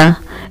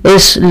persona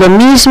es lo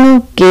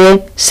mismo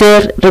que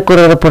ser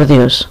recordado por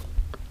Dios.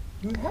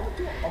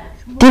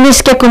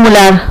 Tienes que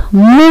acumular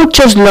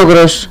muchos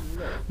logros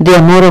de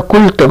amor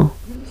oculto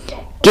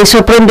que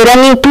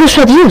sorprenderán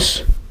incluso a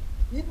Dios.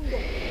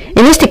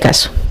 En este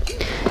caso,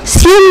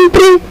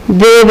 siempre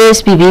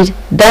debes vivir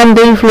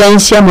dando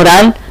influencia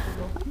moral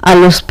a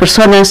las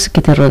personas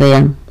que te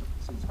rodean.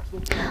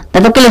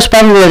 Dado que los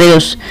padres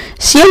verdaderos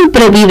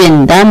siempre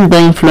viven dando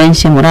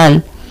influencia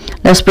moral,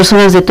 las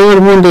personas de todo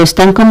el mundo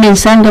están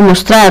comenzando a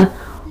mostrar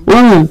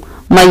un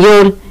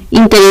mayor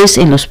interés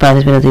en los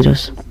padres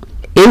verdaderos.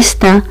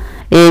 Esta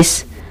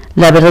es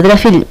la verdadera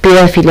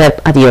piedad filial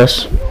a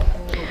Dios.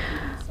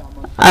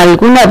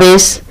 ¿Alguna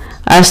vez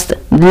has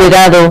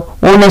legado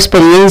una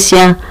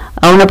experiencia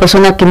a una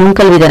persona que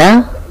nunca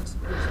olvidará?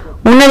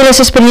 Una de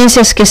las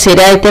experiencias que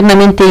será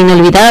eternamente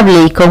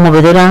inolvidable y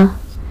conmovedora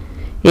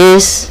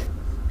es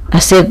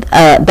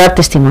dar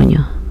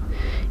testimonio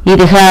y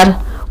dejar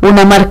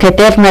una marca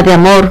eterna de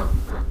amor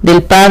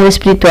del Padre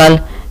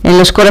espiritual en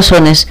los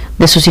corazones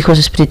de sus hijos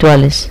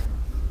espirituales.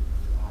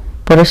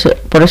 Por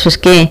eso es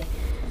que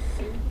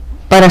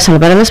para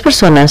salvar a las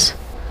personas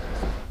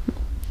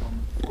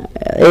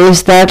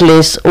es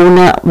darles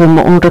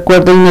un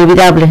recuerdo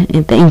inolvidable.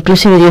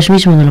 Inclusive Dios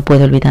mismo no lo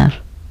puede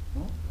olvidar.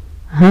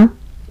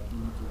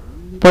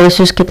 Por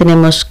eso es que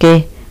tenemos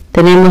que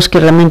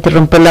realmente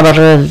romper la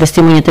barrera del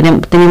testimonio.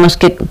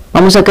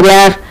 Vamos a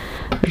crear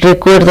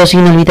recuerdos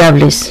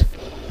inolvidables,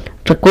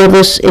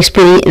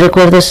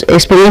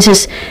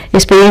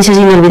 experiencias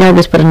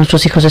inolvidables para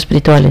nuestros hijos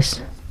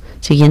espirituales.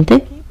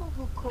 Siguiente.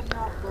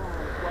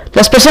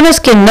 Las personas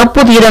que no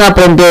pudieron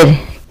aprender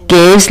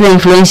qué es la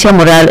influencia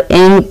moral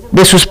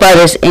de sus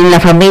padres en la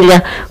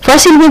familia,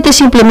 fácilmente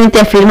simplemente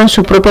afirman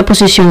su propia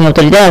posición y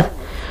autoridad.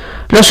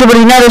 Los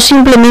subordinados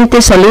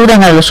simplemente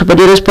saludan a los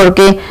superiores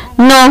porque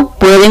no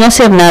pueden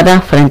hacer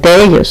nada frente a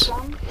ellos.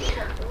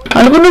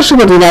 Algunos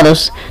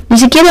subordinados ni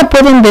siquiera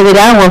pueden beber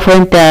agua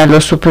frente a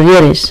los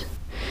superiores.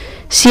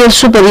 Si el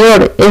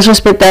superior es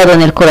respetado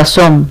en el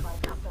corazón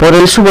por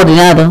el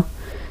subordinado,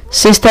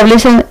 se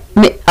establece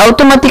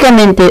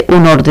automáticamente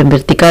un orden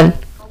vertical.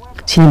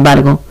 Sin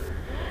embargo,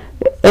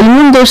 el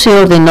mundo se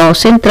ordenó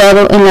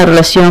centrado en la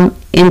relación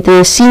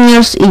entre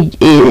seniors y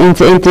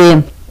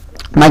entre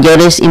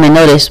mayores y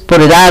menores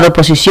por edad o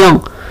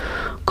posición.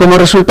 Como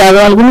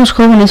resultado, algunos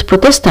jóvenes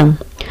protestan.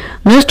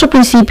 Nuestro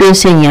principio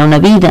enseña una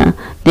vida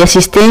de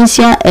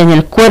asistencia en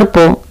el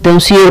cuerpo de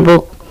un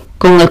siervo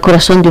con el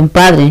corazón de un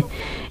padre.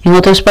 En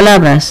otras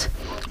palabras,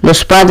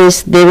 los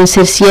padres deben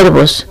ser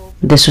siervos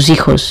de sus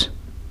hijos.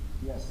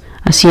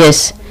 Así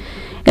es.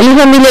 En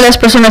la familia, las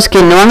personas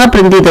que no han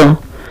aprendido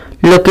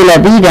lo que la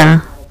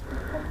vida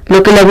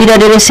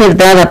debe ser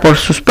dada por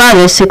sus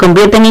padres se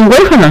convierten en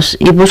huérfanos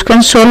y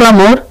buscan solo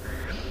amor.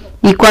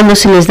 Y cuando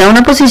se les da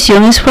una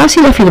posición es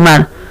fácil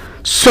afirmar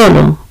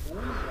solo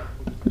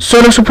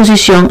su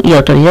posición y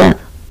autoridad.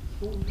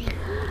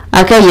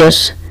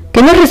 Aquellos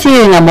que no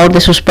reciben amor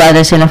de sus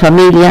padres en la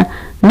familia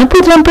no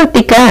podrán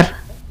practicar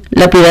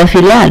la piedad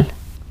filial.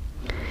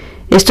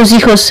 Estos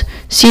hijos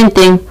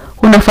sienten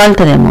una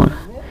falta de amor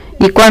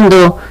y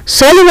cuando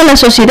salen a la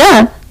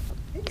sociedad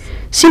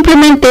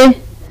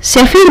simplemente se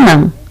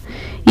afirman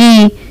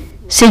y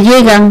se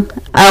llegan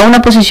a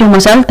una posición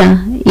más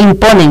alta,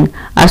 imponen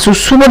a sus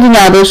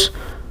subordinados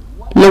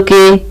lo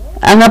que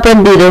han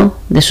aprendido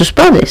de sus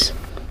padres.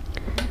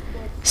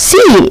 Si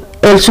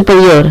el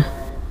superior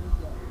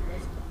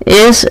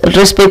es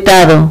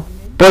respetado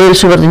por el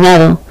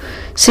subordinado,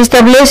 se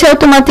establece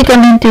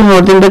automáticamente un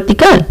orden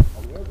vertical.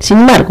 Sin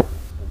embargo,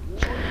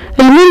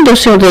 el mundo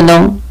se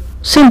ordenó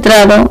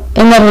centrado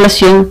en la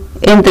relación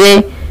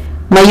entre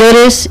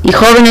mayores y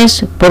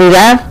jóvenes por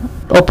edad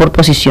o por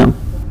posición.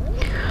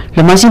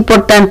 Lo más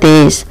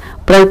importante es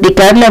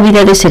practicar la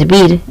vida de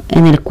servir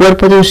en el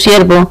cuerpo de un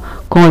siervo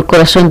con el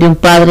corazón de un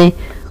padre,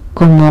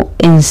 como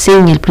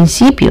enseña el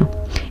principio.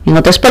 En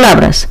otras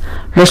palabras,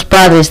 los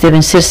padres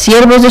deben ser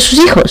siervos de sus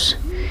hijos.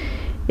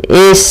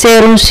 Es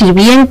ser un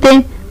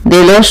sirviente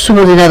de los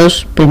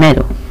subordinados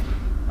primero.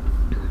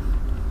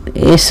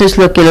 Eso es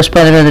lo que los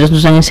padres verdaderos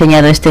nos han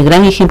enseñado, este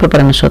gran ejemplo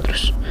para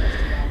nosotros.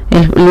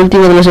 El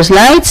último de los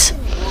slides.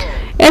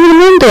 En el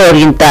mundo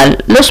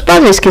oriental, los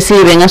padres que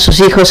sirven a sus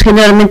hijos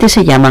generalmente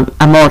se llaman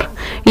amor,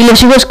 y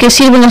los hijos que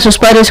sirven a sus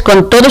padres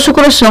con todo su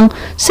corazón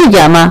se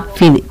llama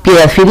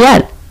piedad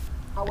filial.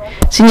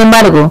 Sin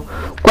embargo,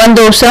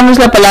 cuando usamos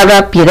la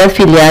palabra piedad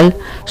filial,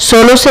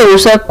 solo se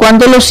usa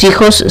cuando los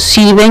hijos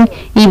sirven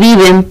y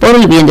viven por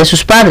el bien de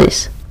sus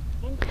padres.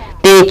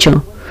 De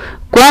hecho,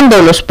 cuando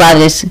los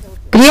padres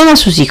crían a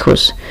sus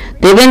hijos,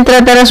 deben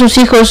tratar a sus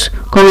hijos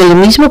con el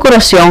mismo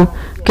corazón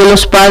que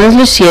los padres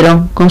lo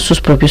hicieron con sus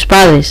propios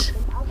padres.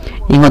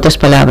 En otras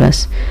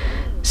palabras,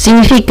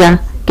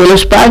 significa que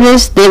los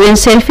padres deben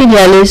ser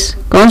filiales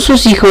con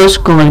sus hijos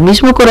con el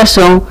mismo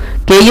corazón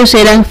que ellos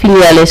eran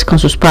filiales con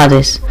sus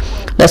padres.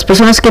 Las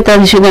personas que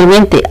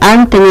tradicionalmente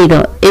han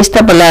tenido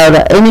esta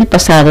palabra en el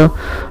pasado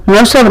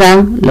no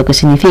sabrán lo que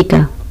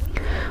significa.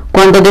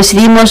 Cuando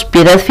decidimos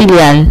piedad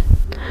filial,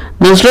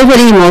 nos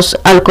referimos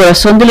al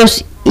corazón de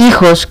los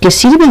hijos que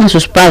sirven a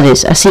sus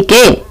padres. Así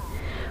que,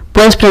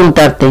 puedes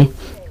preguntarte,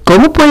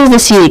 ¿cómo puedes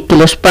decir que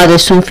los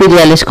padres son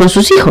filiales con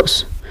sus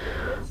hijos?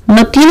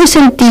 No tiene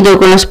sentido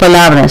con las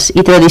palabras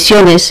y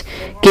tradiciones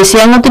que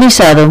se han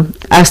utilizado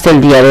hasta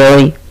el día de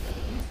hoy.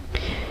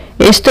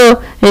 Esto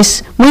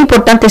es muy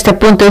importante, este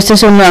punto. Esta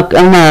es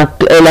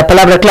la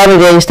palabra clave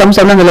de hoy. Estamos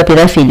hablando de la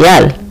piedad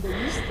filial.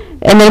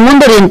 En el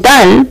mundo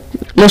oriental,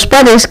 los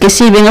padres que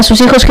sirven a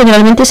sus hijos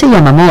generalmente se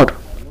llama amor.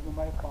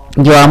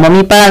 Yo amo a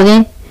mi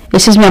padre,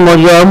 ese es mi amor.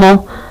 Yo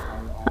amo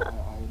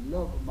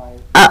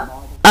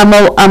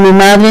a mi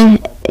madre,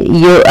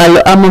 yo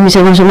amo a mis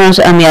hermanos,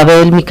 a mi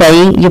Abel, mi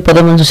Caín.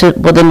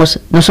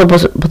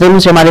 Nosotros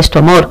podemos llamar esto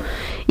amor.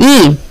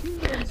 Y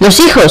los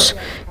hijos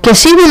que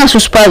sirven a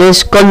sus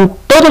padres con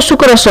todo su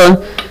corazón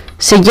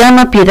se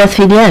llama piedad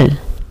filial.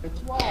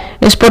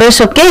 Es por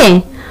eso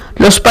que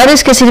los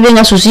padres que sirven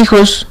a sus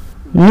hijos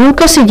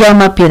nunca se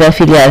llama piedad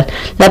filial.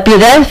 La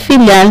piedad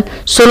filial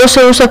solo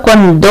se usa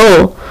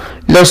cuando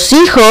los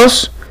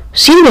hijos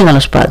sirven a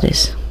los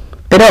padres.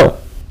 Pero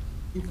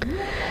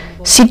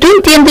si tú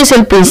entiendes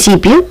el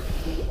principio,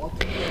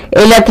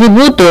 el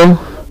atributo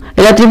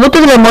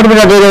del amor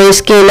verdadero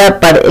es que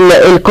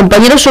el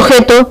compañero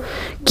sujeto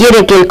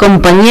quiere que el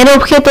compañero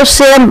objeto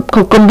se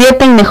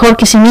convierta en mejor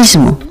que sí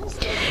mismo.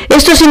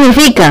 Esto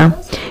significa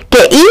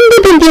que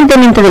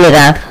independientemente de la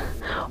edad,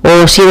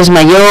 o si eres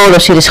mayor o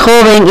si eres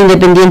joven,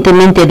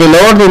 independientemente del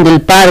orden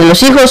del padre,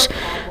 los hijos,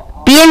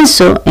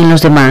 pienso en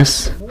los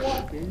demás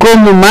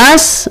como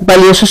más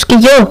valiosos que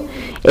yo.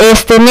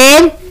 Es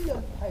tener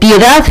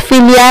piedad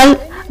filial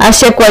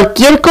hacia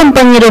cualquier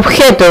compañero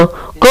objeto,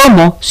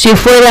 como si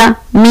fuera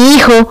mi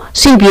hijo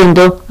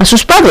sirviendo a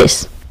sus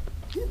padres.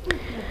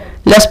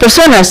 Las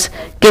personas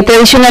que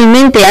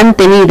tradicionalmente han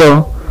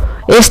tenido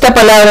esta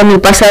palabra en el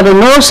pasado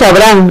no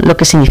sabrán lo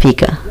que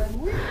significa.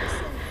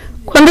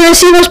 Cuando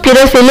decimos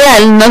piedad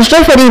filial, nos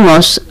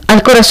referimos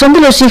al corazón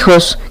de los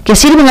hijos que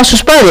sirven a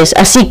sus padres.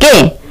 Así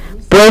que,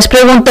 puedes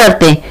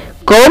preguntarte,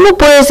 ¿cómo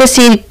puedes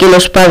decir que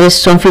los padres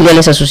son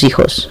filiales a sus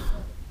hijos?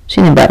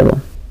 Sin embargo,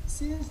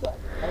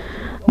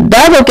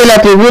 dado que el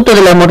atributo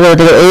del amor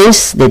verdadero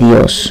es de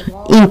Dios,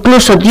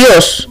 incluso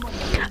Dios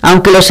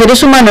Aunque los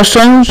seres humanos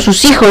son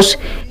sus hijos,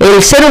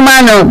 el ser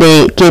humano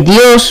que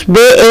Dios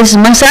ve es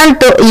más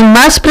alto y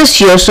más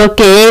precioso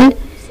que él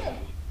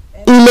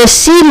y le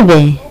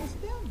sirve.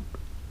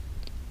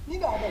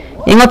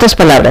 En otras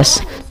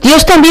palabras,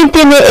 Dios también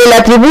tiene el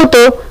atributo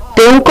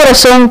de un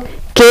corazón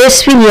que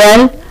es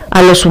filial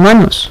a los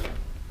humanos.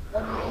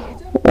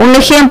 Un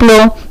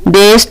ejemplo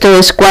de esto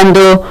es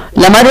cuando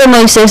la madre de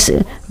Moisés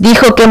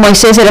dijo que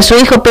Moisés era su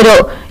hijo,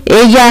 pero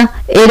ella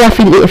era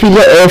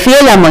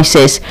fiel a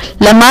Moisés.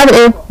 La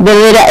madre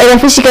verdadera era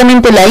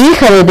físicamente la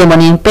hija de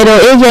Demonín, pero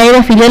ella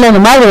era filial a la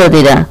madre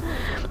verdadera.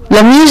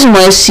 Lo mismo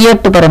es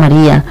cierto para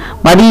María.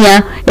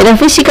 María era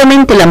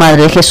físicamente la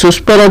madre de Jesús,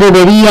 pero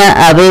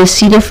debería haber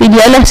sido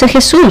filial hacia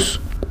Jesús.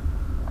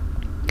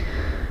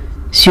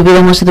 Si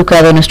hubiéramos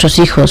educado a nuestros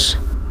hijos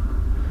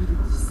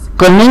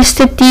con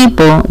este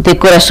tipo de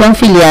corazón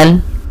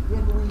filial,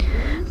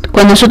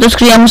 cuando nosotros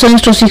criamos a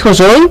nuestros hijos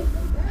hoy,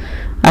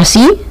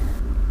 así,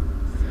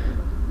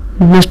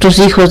 nuestros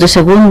hijos de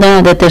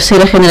segunda, de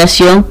tercera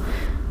generación,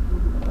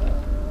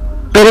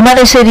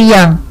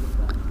 permanecerían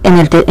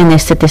en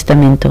este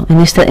testamento,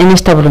 en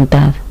esta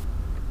voluntad.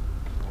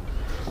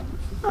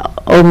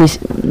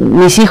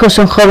 Mis hijos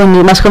son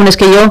jóvenes, más jóvenes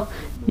que yo,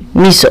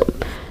 mis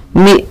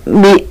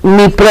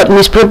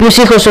propios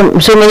hijos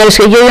son menores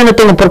que yo no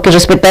tengo por qué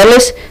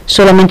respetarles,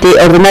 solamente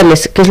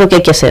ordenarles qué es lo que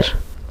hay que hacer.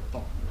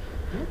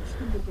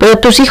 Pero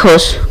tus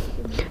hijos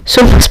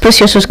son más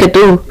preciosos que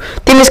tú.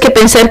 Tienes que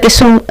pensar que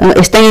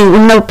están en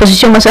una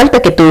posición más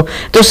alta que tú.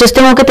 Entonces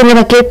tengo que tener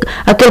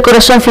aquel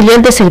corazón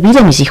filial de servir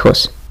a mis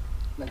hijos.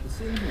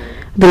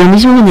 De la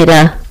misma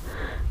manera,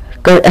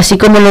 así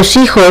como los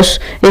hijos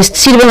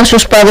sirven a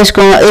sus padres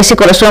con ese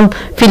corazón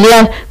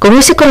filial, con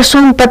ese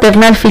corazón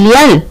paternal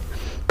filial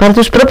para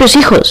tus propios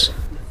hijos.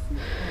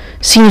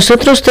 Si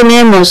nosotros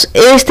tenemos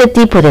este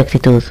tipo de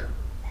actitud,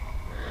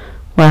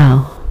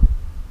 wow,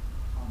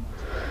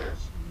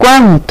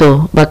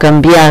 ¿cuánto va a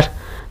cambiar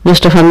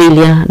nuestra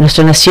familia,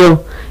 nuestra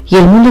nación y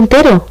el mundo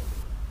entero?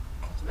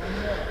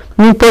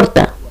 No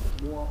importa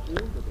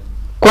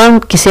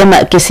que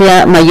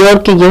sea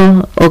mayor que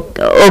yo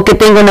o que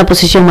tenga una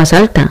posición más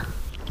alta.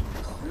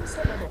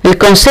 El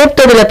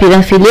concepto de la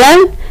piedad filial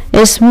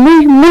es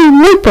muy, muy,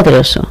 muy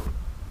poderoso.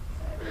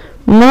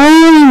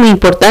 Muy, muy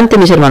importante,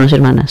 mis hermanos y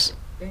hermanas.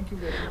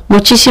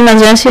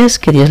 Muchísimas gracias.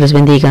 Que Dios les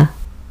bendiga.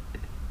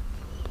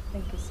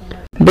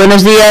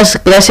 Buenos días.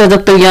 Gracias,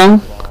 Dr.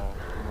 Young.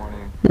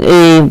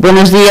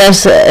 Buenos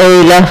días,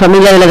 la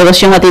familia de la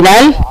Devoción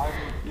Matinal.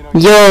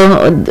 Yo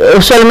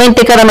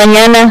usualmente cada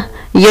mañana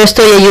yo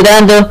estoy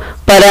ayudando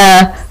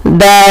para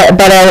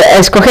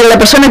escoger a la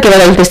persona que va a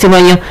dar el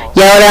testimonio.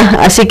 Y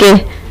ahora, así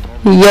que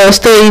yo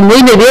estoy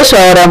muy nervioso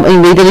ahora, y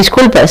me pido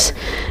disculpas.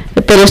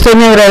 Pero estoy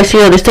muy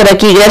agradecido de estar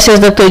aquí.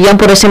 Gracias, Dr. Young,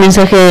 por ese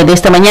mensaje de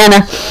esta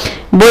mañana.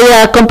 Voy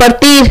a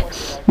compartir.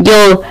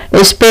 Yo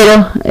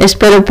espero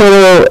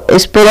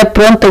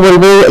pronto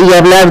volver y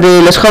hablar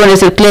de los jóvenes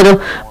del clero,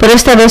 pero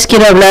esta vez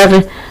quiero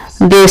hablar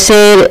de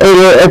ser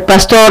el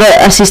pastor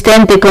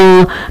asistente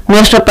con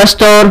nuestro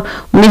pastor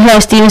Mija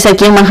Stevens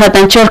aquí en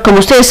Manhattan Church. Como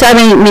ustedes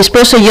saben, mi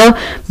esposo y yo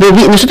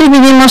nosotros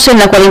vivimos en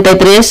la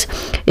 43,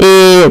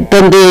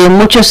 donde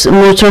muchos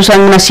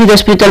han nacido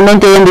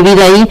espiritualmente y han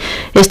vivido ahí.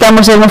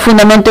 Estamos en un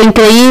fundamento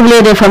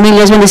increíble de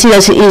familias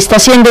bendecidas y está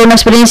siendo una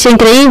experiencia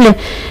increíble.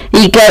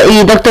 Y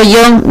Dr.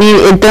 Young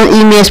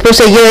y mi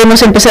esposa y yo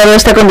hemos empezado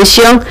esta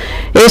condición.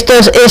 Esto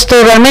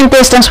realmente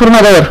es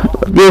transformador,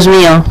 Dios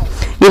mío.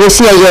 Y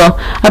decía yo,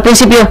 al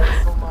principio,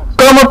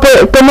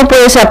 ¿cómo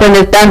puedes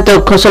aprender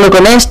tanto solo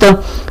con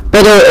esto?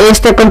 Pero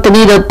este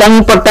contenido tan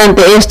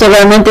importante, esto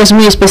realmente es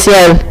muy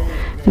especial.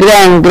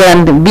 Gran,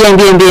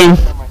 bien.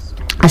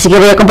 Así que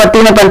voy a compartir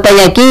una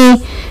pantalla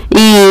aquí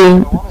y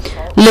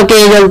lo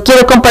que yo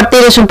quiero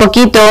compartir es un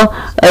poquito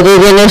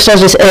de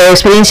nuestras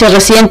experiencias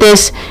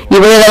recientes y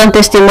voy a dar un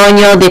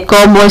testimonio de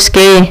cómo es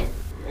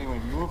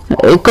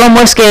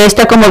que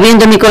está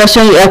conmoviendo mi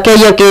corazón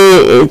aquello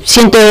que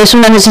siento es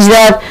una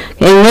necesidad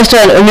en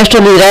nuestro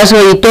liderazgo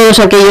y todos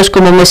aquellos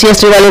como mesías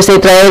tribales de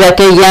traer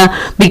aquella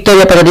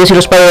victoria para Dios y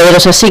los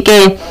padres. Así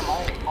que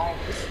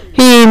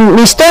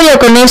mi historia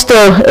con esto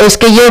es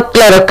que yo,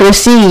 claro,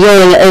 crecí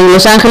en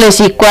Los Ángeles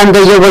y cuando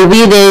yo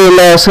volví de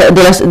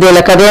la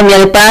Academia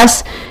de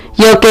Paz,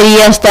 yo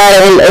quería estar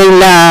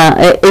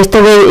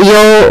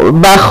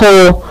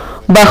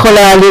bajo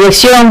la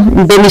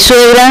dirección de mi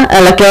suegra,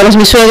 a la que ahora es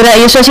mi suegra,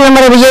 y eso ha sido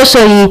maravilloso.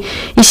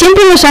 Y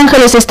siempre en Los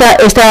Ángeles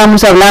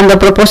estábamos hablando a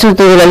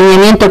propósito del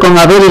alineamiento con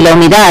Abel y la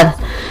unidad.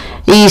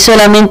 Y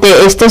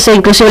solamente esta es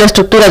inclusive la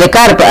estructura de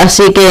CARP,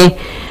 así que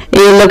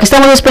lo que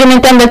estamos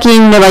experimentando aquí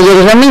en Nueva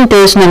York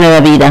realmente es una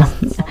nueva vida.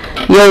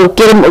 Yo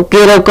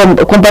quiero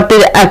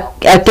compartir a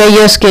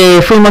aquellos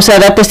que fuimos a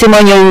dar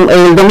testimonio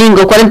el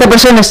domingo, 40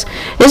 personas.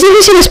 Es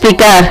difícil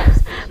explicar,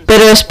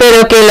 pero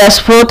espero que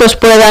las fotos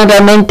puedan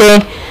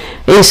realmente...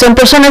 son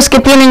personas que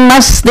tienen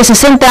más de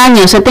 60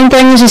 años, 70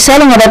 años y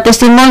salen a dar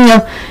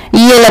testimonio.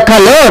 Y el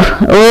calor,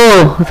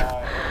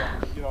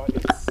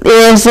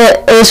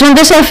 es un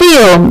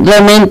desafío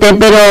realmente,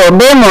 pero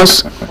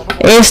vemos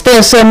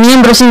estos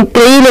miembros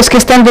increíbles que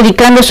están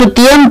dedicando su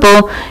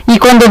tiempo y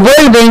cuando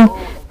vuelven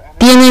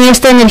tienen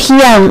esta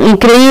energía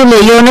increíble.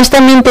 Yo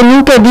honestamente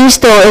nunca he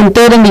visto en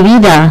toda mi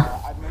vida.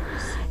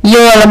 Yo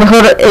a lo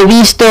mejor he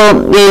visto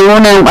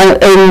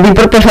en mi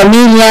propia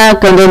familia,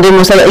 cuando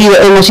hemos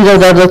ido a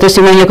dar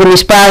testimonio con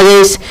mis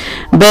padres,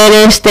 ver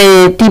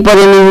este tipo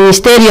de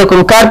ministerio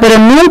con CAR, pero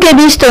nunca he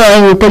visto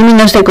en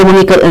términos de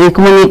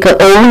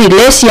o una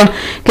iglesia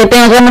que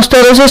tengamos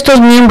todos estos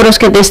miembros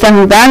que te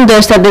están dando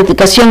esta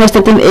dedicación,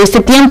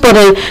 este tiempo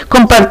de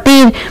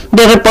compartir,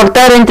 de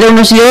reportar entre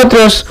unos y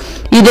otros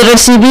y de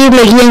recibir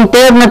la guía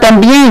interna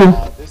también.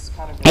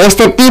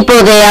 Este tipo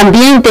de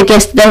ambiente que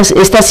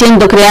está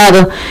siendo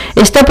creado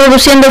está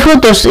produciendo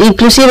frutos.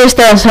 Inclusive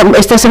esta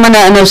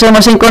semana nos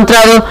hemos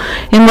encontrado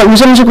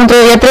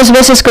ya 3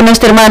 veces con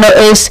este hermano.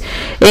 Es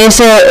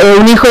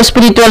un hijo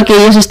espiritual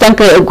que ellos están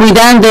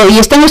cuidando y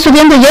están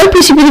estudiando ya el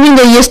principio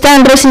divino y lo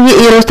están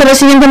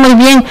recibiendo muy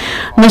bien.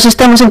 Nos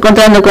estamos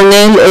encontrando con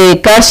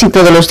él casi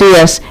todos los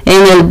días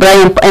en el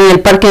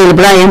parque del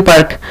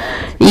Parque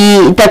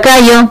y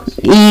Tacayo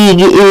y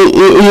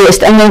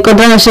están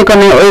encontrándose con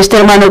este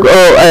hermano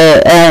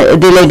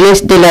de la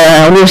iglesia de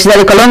la Universidad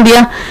de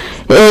Colombia.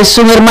 Es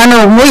un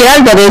hermano muy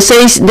alto de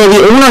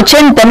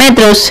 1,80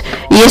 metros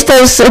y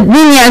estas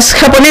niñas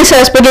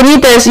japonesas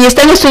pequeñitas y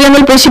están estudiando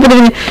el principio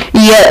divino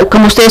y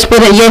como ustedes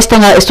pueden ya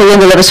están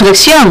estudiando la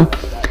resurrección.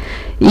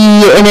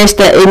 Y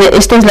esta es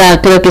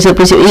creo que es el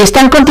principio y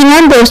están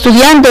continuando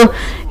estudiando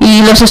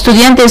y los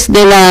estudiantes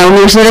de la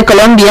Universidad de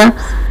Colombia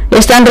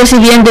están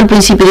recibiendo el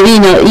principio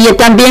divino y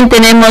también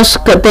tenemos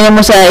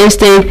a él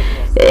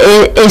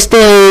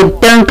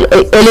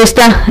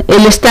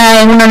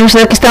está en una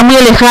universidad que está muy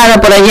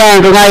alejada por allá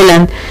en Rhode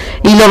Island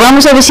y lo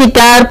vamos a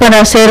visitar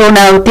para hacer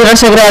una tierra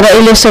sagrada.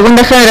 Él es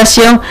segunda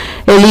generación,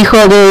 el hijo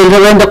del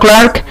reverendo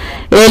Clark.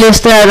 Él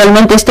está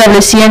realmente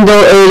estableciendo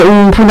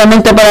un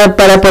fundamento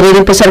para poder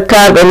empezar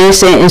CAB en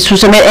este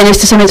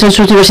semestre en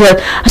su universidad.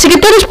 Así que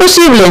todo es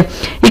posible.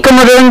 Y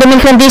como el reverendo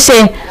Milhan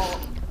dice,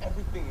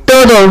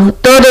 todo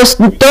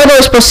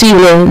es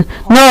posible.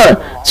 No,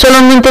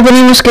 solamente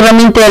tenemos que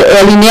realmente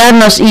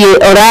alinearnos y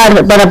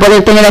orar para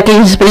poder tener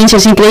aquellas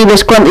experiencias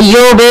increíbles. Y yo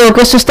veo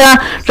que esto está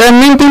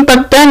realmente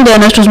impactando a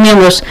nuestros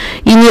miembros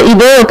y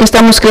veo que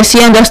estamos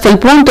creciendo hasta el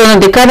punto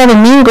donde cada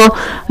domingo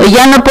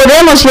ya no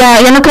cabemos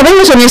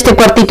en este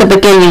cuartito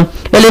pequeño.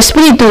 El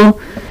espíritu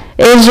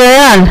es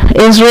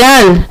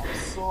real.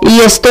 Y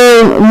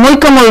estoy muy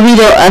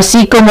conmovido,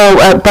 así como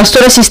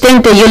pastor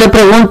asistente, yo le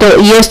pregunto,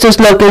 y esto es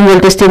lo que el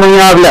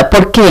testimonio habla,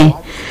 ¿por qué?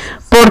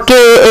 ¿Por qué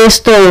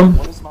esto?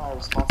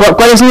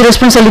 ¿Cuál es mi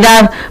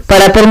responsabilidad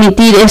para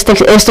permitir esto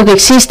que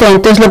exista?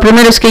 Entonces lo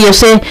primero es que yo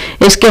sé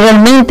es que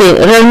realmente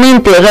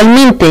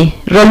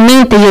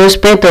yo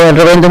respeto al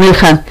reverendo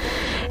Milhan.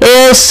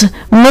 Es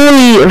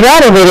muy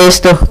raro ver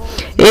esto.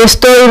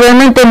 Estoy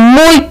realmente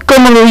muy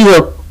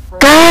conmovido.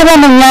 Cada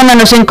mañana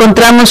nos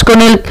encontramos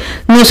con él,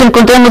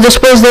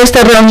 después de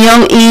esta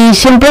reunión y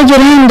siempre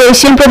llorando y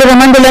siempre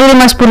derramando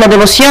lágrimas por la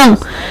devoción.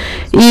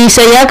 Y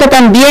Sayaka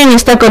también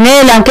está con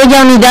él,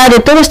 aquella unidad de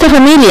toda esta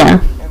familia.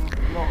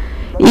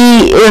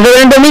 Y el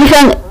reverendo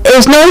Milhan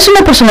no es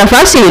una persona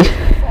fácil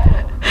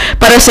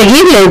para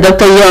seguirle,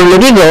 Dr. Young, le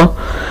digo.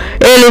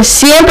 Él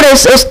siempre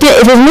es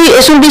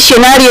un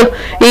visionario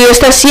y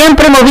está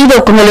siempre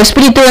movido con el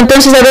espíritu.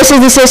 Entonces a veces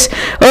dices,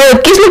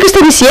 ¿qué es lo que está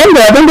diciendo?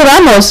 ¿A dónde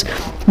vamos?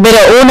 Pero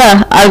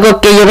algo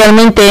que yo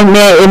realmente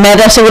me ha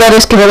de asegurar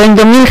es que el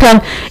reverendo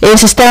Milhan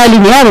está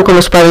alineado con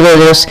los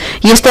padres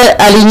y está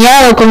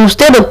alineado con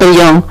usted, Dr.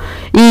 Young.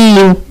 Y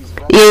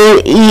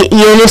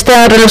él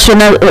está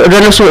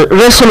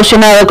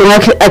resolucionado con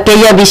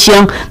aquella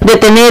visión de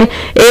tener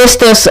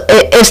estas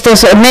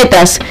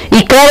metas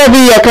y cada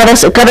día,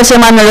 cada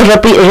semana los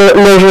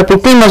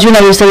repetimos y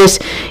una vez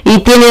y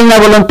tiene una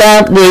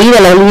voluntad de ir a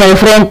la línea de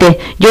frente.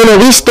 Yo lo he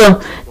visto,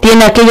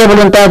 tiene aquella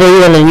voluntad de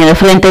ir a la línea de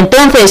frente.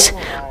 Entonces,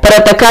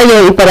 para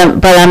Tacayo y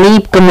para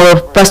mí como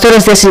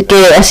pastores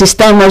que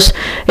asistamos,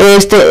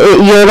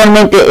 yo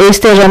realmente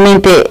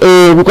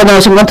cuando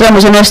nos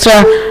encontramos en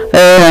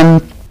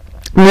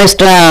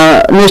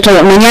nuestra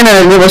mañana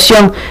de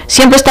devoción,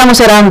 siempre estamos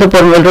orando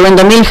por el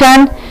reverendo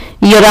Milhan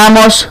y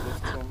oramos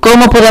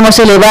cómo podemos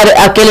elevar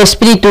aquel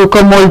espíritu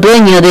como el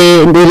dueño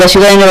de la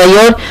ciudad de Nueva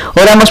York.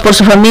 Oramos por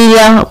su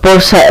familia,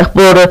 por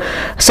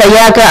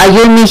Sayaka,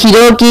 Ayumi,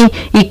 Hiroki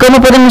y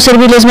cómo podemos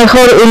servirles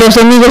mejor. Y los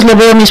domingos le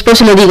veo a mi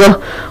esposo y le digo,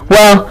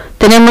 wow,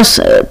 tenemos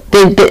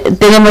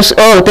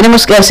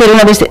que hacer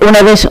una vez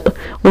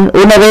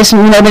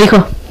me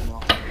dijo,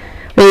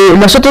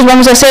 nosotros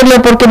vamos a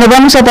hacerlo porque no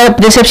vamos a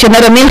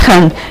decepcionar a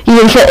Milhan. Y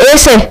le dije,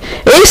 esa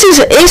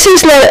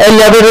es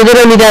la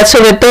verdadera unidad,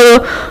 sobre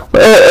todo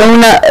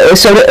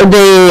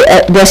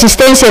de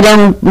asistencia de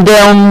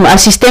un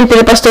asistente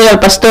de pastor al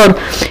pastor.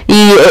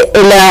 Y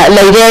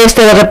la idea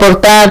esta de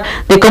reportar,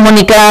 de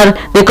comunicar,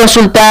 de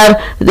consultar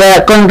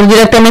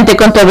directamente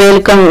con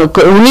Tabel,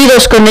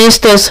 unidos con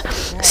estos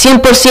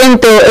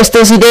 100%,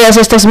 estas ideas,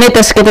 estas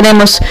metas que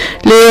tenemos.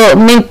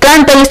 Me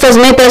encantan estas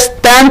metas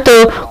tanto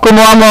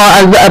como amo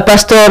al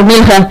pastor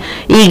Milhan,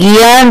 y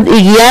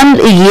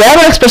guiar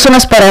a las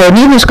personas para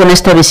unirnos con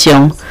esta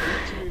visión.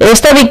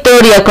 Esta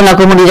victoria con la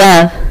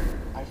comunidad,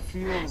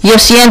 yo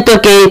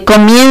siento que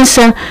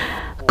comienza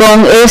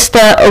con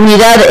esta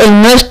unidad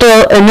en nuestro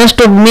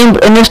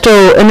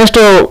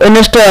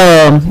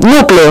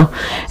núcleo.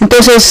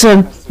 Entonces,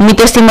 mi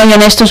testimonio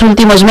en estos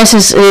últimos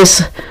meses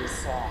es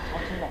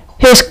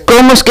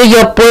cómo es que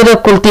yo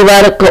puedo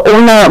cultivar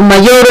una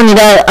mayor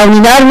unidad,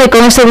 unirme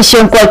con esta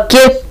visión.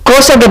 Cualquier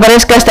cosa que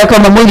parezca hasta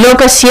como muy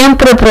loca,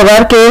 siempre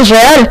probar que es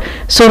real,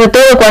 sobre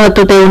todo cuando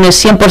tú te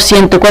unes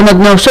 100%. Cuando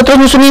nosotros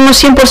nos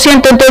unimos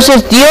 100%,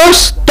 entonces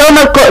Dios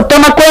toma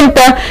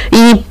cuenta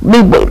y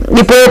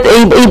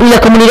la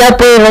comunidad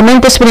puede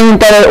realmente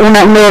experimentar un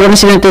nuevo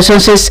renacimiento.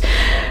 Entonces,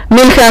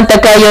 Milhan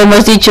Takayo,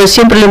 hemos dicho,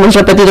 siempre lo hemos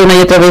repetido una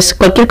y otra vez,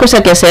 cualquier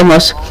cosa que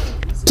hacemos,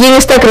 ¿quién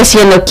está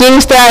creciendo? ¿Quién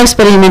está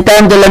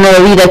experimentando la nueva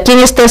vida? ¿Quién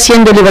está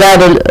siendo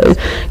liberado?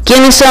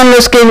 ¿Quiénes son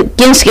los que,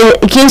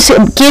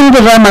 quién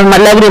derrama más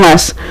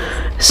lágrimas?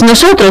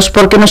 Nosotros,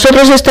 porque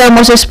nosotros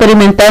estamos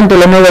experimentando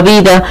la nueva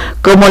vida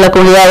como la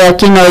comunidad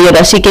aquí en Nueva York.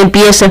 Así que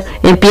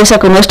empieza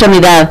con nuestra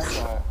unidad.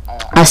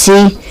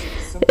 Así,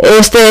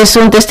 este es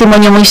un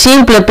testimonio muy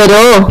simple,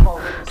 pero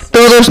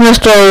todo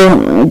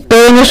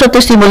nuestro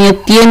testimonio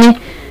tiene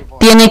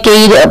que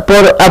ir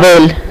por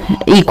Abel.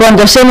 Y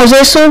cuando hacemos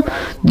eso,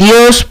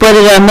 Dios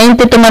puede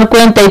realmente tomar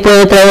cuenta y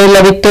puede traer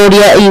la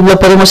victoria, y lo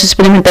podemos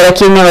experimentar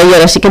aquí en Nueva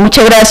York. Así que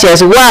muchas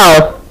gracias.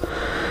 Wow,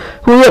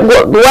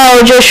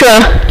 Joshua.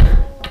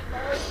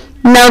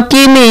 Now,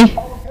 Kimi,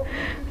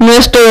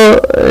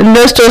 nuestro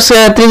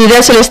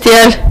Trinidad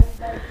Celestial.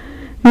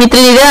 Mi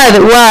Trinidad,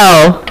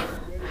 wow.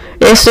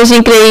 Esto es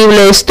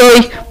increíble.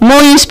 Estoy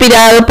muy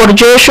inspirado por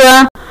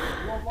Joshua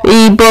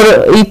y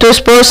tu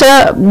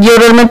esposa. Yo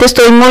realmente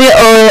estoy muy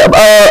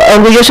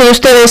orgulloso de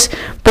ustedes.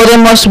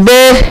 Podemos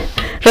ver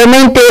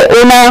realmente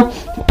una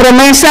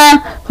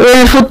promesa en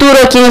el futuro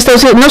aquí en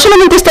Estados Unidos, no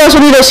solamente Estados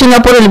Unidos,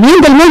 sino por el bien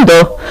del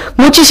mundo.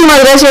 Muchísimas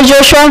gracias,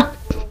 Joshua.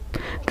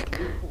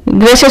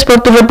 Gracias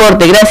por tu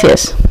reporte.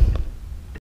 Gracias.